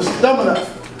nobody was dumb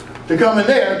enough to come in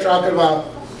there talking about,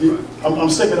 I'm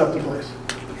sicking up the place.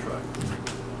 That's right.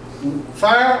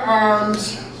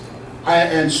 Firearms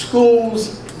and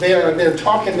schools, they're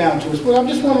talking down to us. But I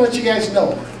just want to let you guys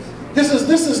know, this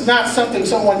is not something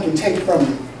someone can take from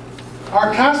you.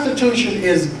 Our Constitution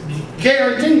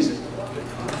guarantees it.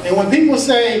 And when people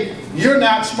say you're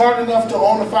not smart enough to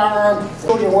own a firearm,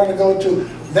 children where to go to,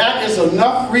 that is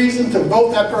enough reason to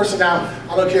vote that person out.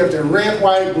 I don't care if they're red,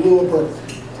 white, blue, or purple.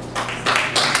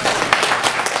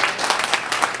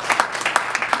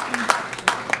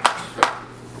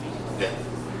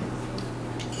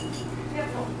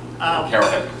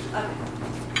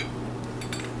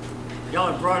 Y'all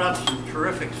have brought up some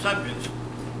terrific subjects.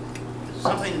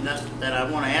 Something that I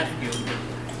want to ask you,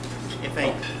 if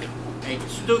a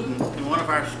student in one of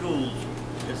our schools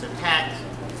is attacked,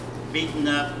 beaten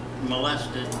up,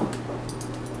 molested,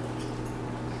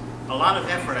 a lot of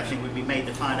effort I think would be made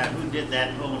to find out who did that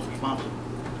and who was responsible.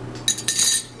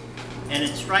 And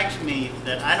it strikes me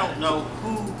that I don't know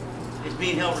who is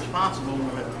being held responsible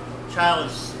when a child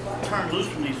is turned loose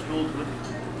from these schools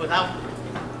without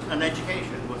an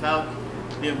education, without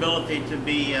the ability to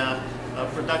be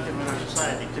productive in our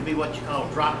society, to be what you call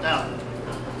dropped out.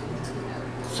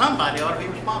 Somebody ought to be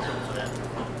responsible for that.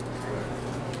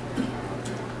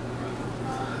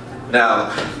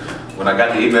 Now, when I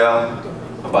got the email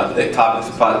about the topics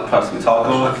possibly talk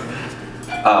on,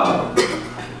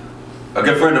 a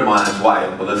good friend of mine's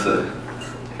wife, Melissa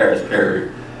Harris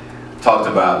Perry, talked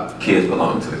about kids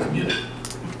belonging to the community.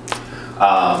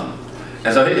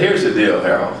 And so here's the deal,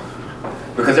 Harold.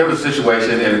 Because there was a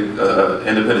situation in an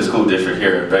independent school district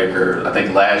here in Baker, I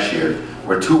think last year,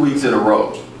 where 2 weeks in a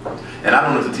row, and I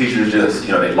don't know if the teachers just,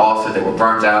 they lost it, they were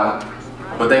burnt out,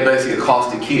 but they basically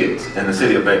accosted kids in the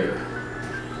city of Baker.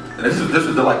 And this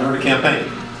was like during the campaign.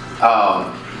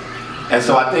 And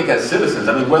so I think as citizens,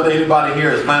 whether anybody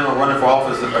here is planning on running for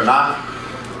office or not,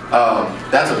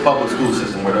 that's a public school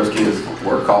system where those kids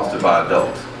were accosted by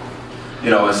adults.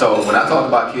 And so when I talk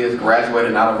about kids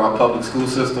graduating out of our public school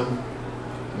system,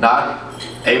 not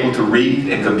able to read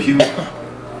and compute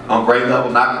on grade level,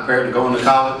 not prepared to go into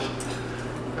college,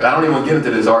 I don't even want to get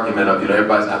into this argument of,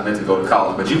 everybody's not meant to go to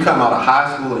college, but you come out of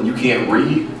high school and you can't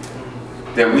read,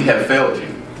 then we have failed you.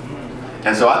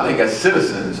 And so I think as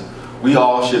citizens, we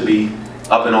all should be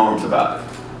up in arms about it.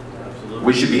 Absolutely.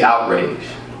 We should be outraged.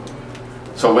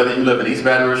 So whether you live in East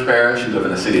Baton Rouge Parish, you live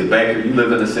in the city of Baker, you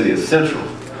live in the city of Central,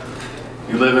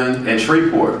 you live in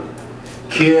Shreveport,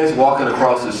 kids walking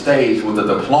across the stage with a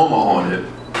diploma on it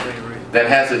that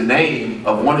has the name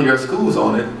of one of your schools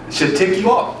on it should tick you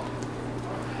off.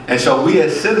 And so we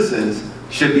as citizens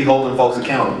should be holding folks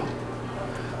accountable.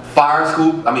 Fire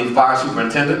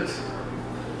superintendents,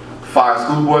 fire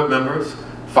school board members,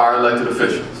 fire elected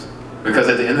officials. Because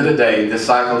at the end of the day, this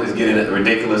cycle is getting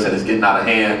ridiculous and it's getting out of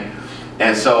hand.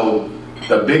 And so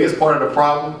the biggest part of the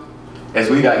problem is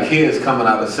we got kids coming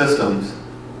out of systems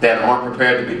that aren't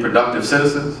prepared to be productive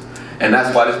citizens, and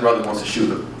that's why this brother wants to shoot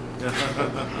them.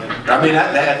 At the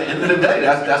end of the day,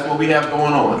 that's what we have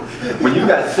going on. When you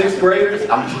got sixth graders,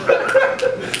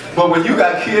 but when you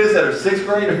got kids that are sixth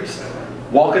graders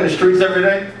walking the streets every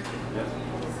day,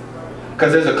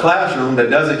 because there's a classroom that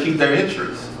doesn't keep their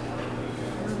interest,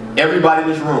 everybody in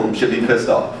this room should be pissed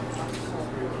off.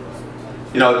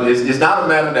 It's not a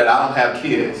matter that I don't have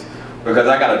kids, because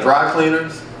I got a dry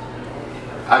cleaners,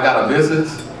 I got a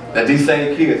business that these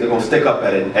same kids are going to stick up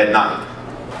at night.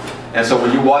 And so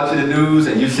when you're watching the news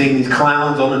and you're seeing these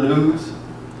clowns on the news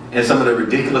and some of the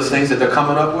ridiculous things that they're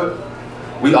coming up with,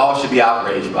 we all should be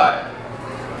outraged by it.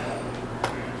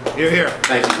 Hear, hear.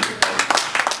 Thank you.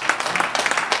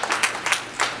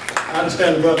 I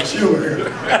understand the brother's humor here.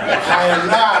 I am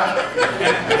not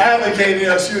advocating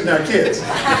us shooting our kids.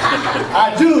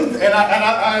 I do, and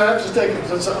I have to take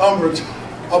some umbrage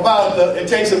about it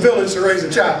takes a village to raise a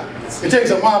child. It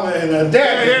takes a mama and a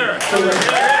daddy to raise a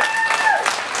child.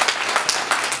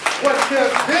 What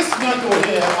kept this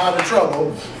knucklehead out of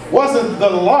trouble wasn't the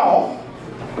law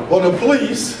or the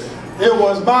police, it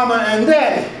was mama and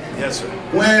daddy. Yes, sir.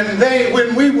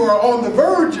 When we were on the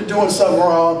verge of doing something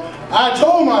wrong, I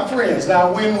told my friends,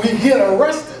 now when we get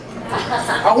arrested,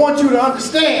 I want you to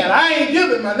understand, I ain't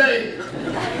giving my name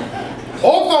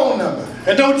or phone number.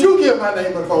 And don't you give my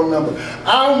name or phone number.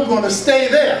 I'm going to stay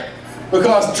there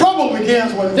because trouble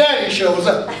begins when daddy shows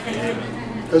up.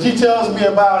 Because he tells me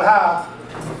about how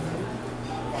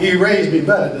he raised me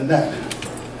better than that.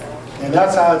 And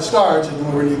that's how it starts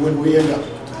when we end up.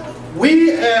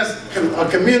 We as a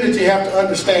community have to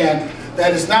understand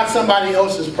that it's not somebody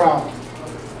else's problem.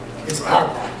 It's our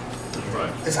problem.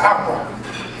 Right. It's our problem.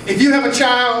 If you have a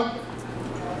child,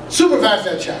 supervise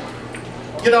that child.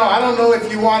 You know, I don't know if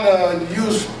you want to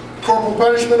use corporal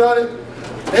punishment on it.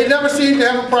 They never seem to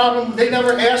have a problem. They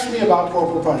never asked me about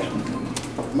corporal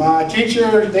punishment. My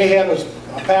teacher, they had a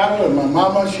paddle, and my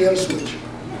mama, she had a switch.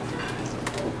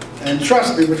 And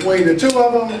trust me, between the two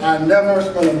of them, I never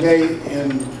spent a day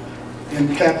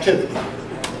in captivity.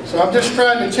 So I'm just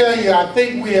trying to tell you, I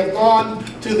think we have gone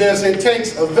to this, it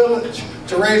takes a village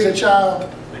to raise a child.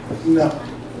 No.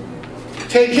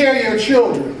 Take care of your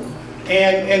children,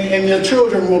 and your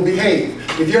children will behave.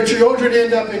 If your children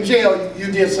end up in jail,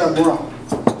 you did something wrong.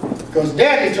 Because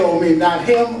Daddy told me not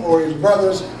him or his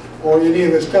brothers or any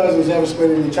of his cousins ever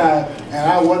spent any time, and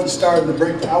I wasn't going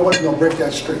to break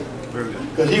that streak.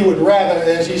 Because he would rather,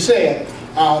 as he said,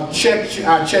 I'll check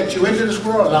you into this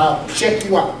world and I'll check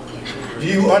you out. Do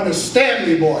you understand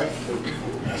me, boy?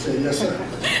 I said, yes, sir.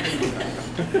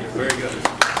 Very good.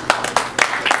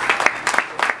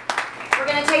 We're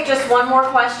going to take just one more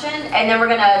question, and then we're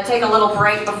going to take a little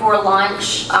break before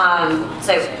lunch.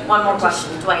 So one more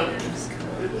question, Dwayne.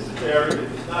 This is Terry.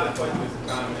 It's not a question, it's a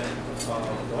comment. The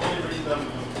only reason I'm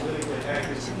willing to act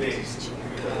this today is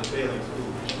because of failing school.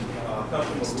 I come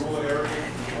from a rural area,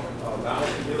 down in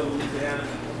Middle Louisiana.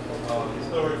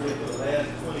 Historically, for the last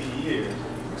 20 years,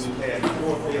 we've had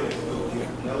 4 failing schools: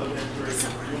 elementary,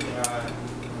 junior high,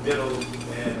 middle,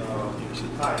 and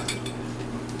high school.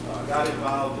 I got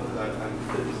involved because I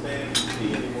couldn't stand to see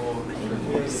anymore the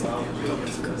failure of our children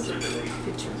to circulate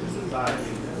to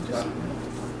society.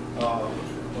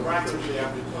 Miraculously,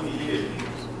 after 20 years,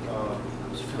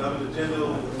 Governor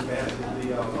Jindal passed the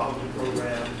voucher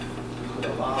program, which would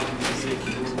allow these kids to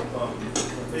move from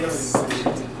failing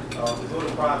schools to go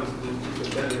to private schools to get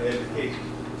better education.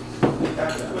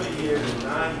 After 20 years and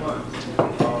 9 months,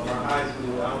 our high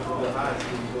school, Allenville High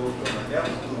School, goes from an F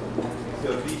school to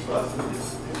a B+ school.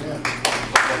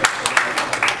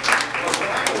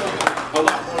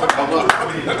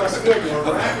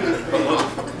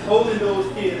 Holding those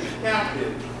kids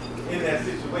captive in that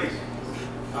situation.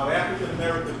 Our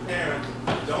African-American parents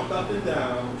jumped up and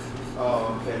down,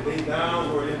 and they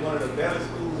now were in one of the better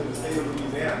schools in the state of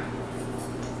Louisiana.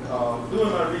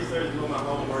 Doing my research, doing my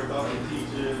homework, talking to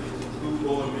teachers, school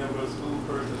board members, school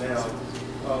personnel,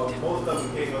 most of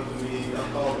them came up to me,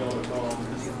 called me on the phone,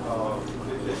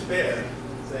 with despair,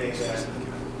 saying that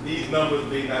these numbers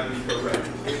may not be correct.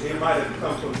 They might have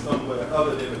come from somewhere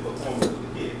other than the performance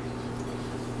of the kids.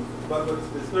 But what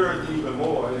disturbs me even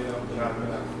more,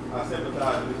 I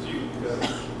sympathize with you because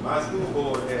my school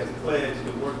board has pledged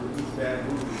to work with East Baton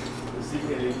Rouge to see can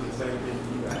they do the same thing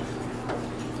for you guys.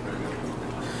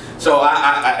 So I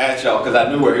asked y'all, because I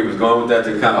knew where he was going with that,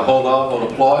 to kind of hold off on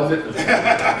applauding it.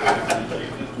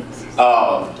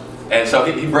 And so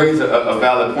he brings a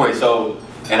valid point. So,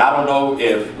 and I don't know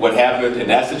if what happened in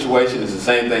that situation is the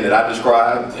same thing that I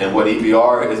described and what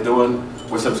EBR is doing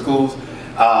with some schools.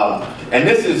 And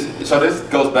this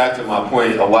goes back to my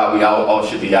point of why we all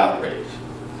should be outraged.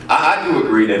 I do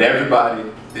agree that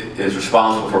everybody is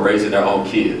responsible for raising their own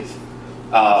kids.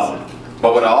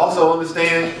 But what I also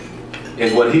understand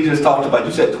is what he just talked about.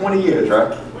 You said 20 years,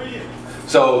 right? 20 years.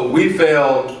 So we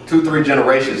failed 2-3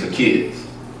 generations of kids.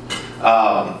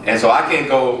 And so I can't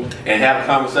go and have a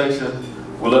conversation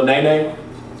with little Nene,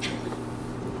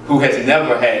 who has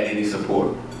never had any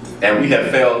support. And we have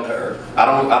failed her. I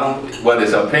don't, whether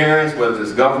it's her parents, whether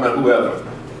it's government, whoever,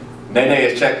 Nene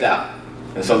is checked out.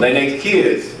 And so Nene's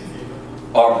kids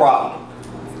are a problem.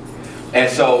 And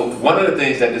so one of the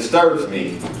things that disturbs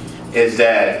me is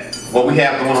that what we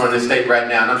have going on in this state right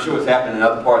now, and I'm sure it's happening in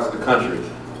other parts of the country,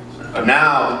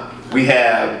 now we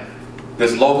have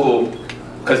this local,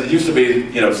 because it used to be,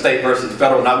 you know, state versus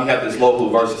federal, now we have this local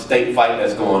versus state fight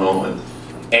that's going on.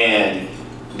 And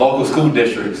local school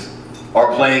districts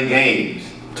are playing games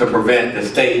to prevent the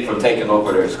state from taking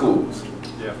over their schools.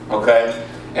 Yeah. Okay?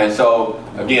 And so,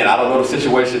 again, I don't know the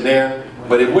situation there,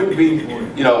 but it wouldn't be,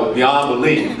 you know, beyond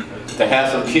belief to have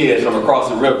some kids from across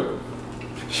the river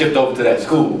shipped over to that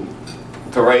school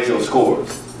to raise those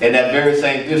scores. In that very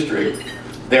same district,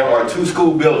 there are 2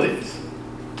 school buildings.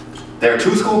 There are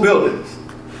 2 school buildings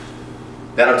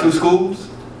that are 2 schools,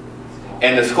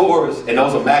 and the scores, and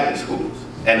those are magnet schools,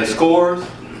 and the scores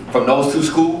from those 2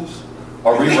 schools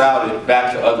are rerouted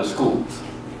back to other schools.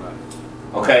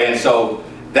 Okay, and so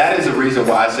that is the reason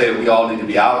why I say that we all need to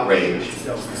be outraged,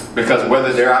 because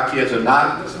whether they're our kids or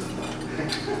not,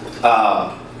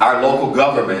 our local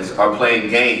governments are playing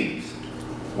games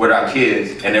with our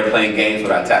kids, and they're playing games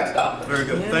with our tax dollars. Very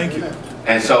good, thank you.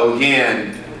 And so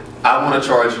again, I want to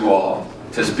charge you all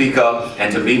to speak up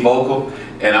and to be vocal,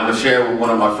 and I'm going to share what one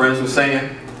of my friends was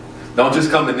saying. Don't just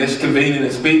come to this convening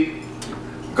and speak.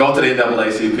 Go to the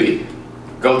NAACP.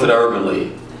 Go to the Urban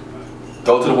League.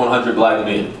 Go to the 100 Black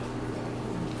Men.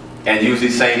 And use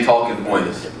these same talking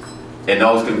points in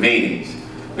those convenings,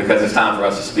 because it's time for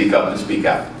us to speak up and speak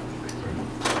out.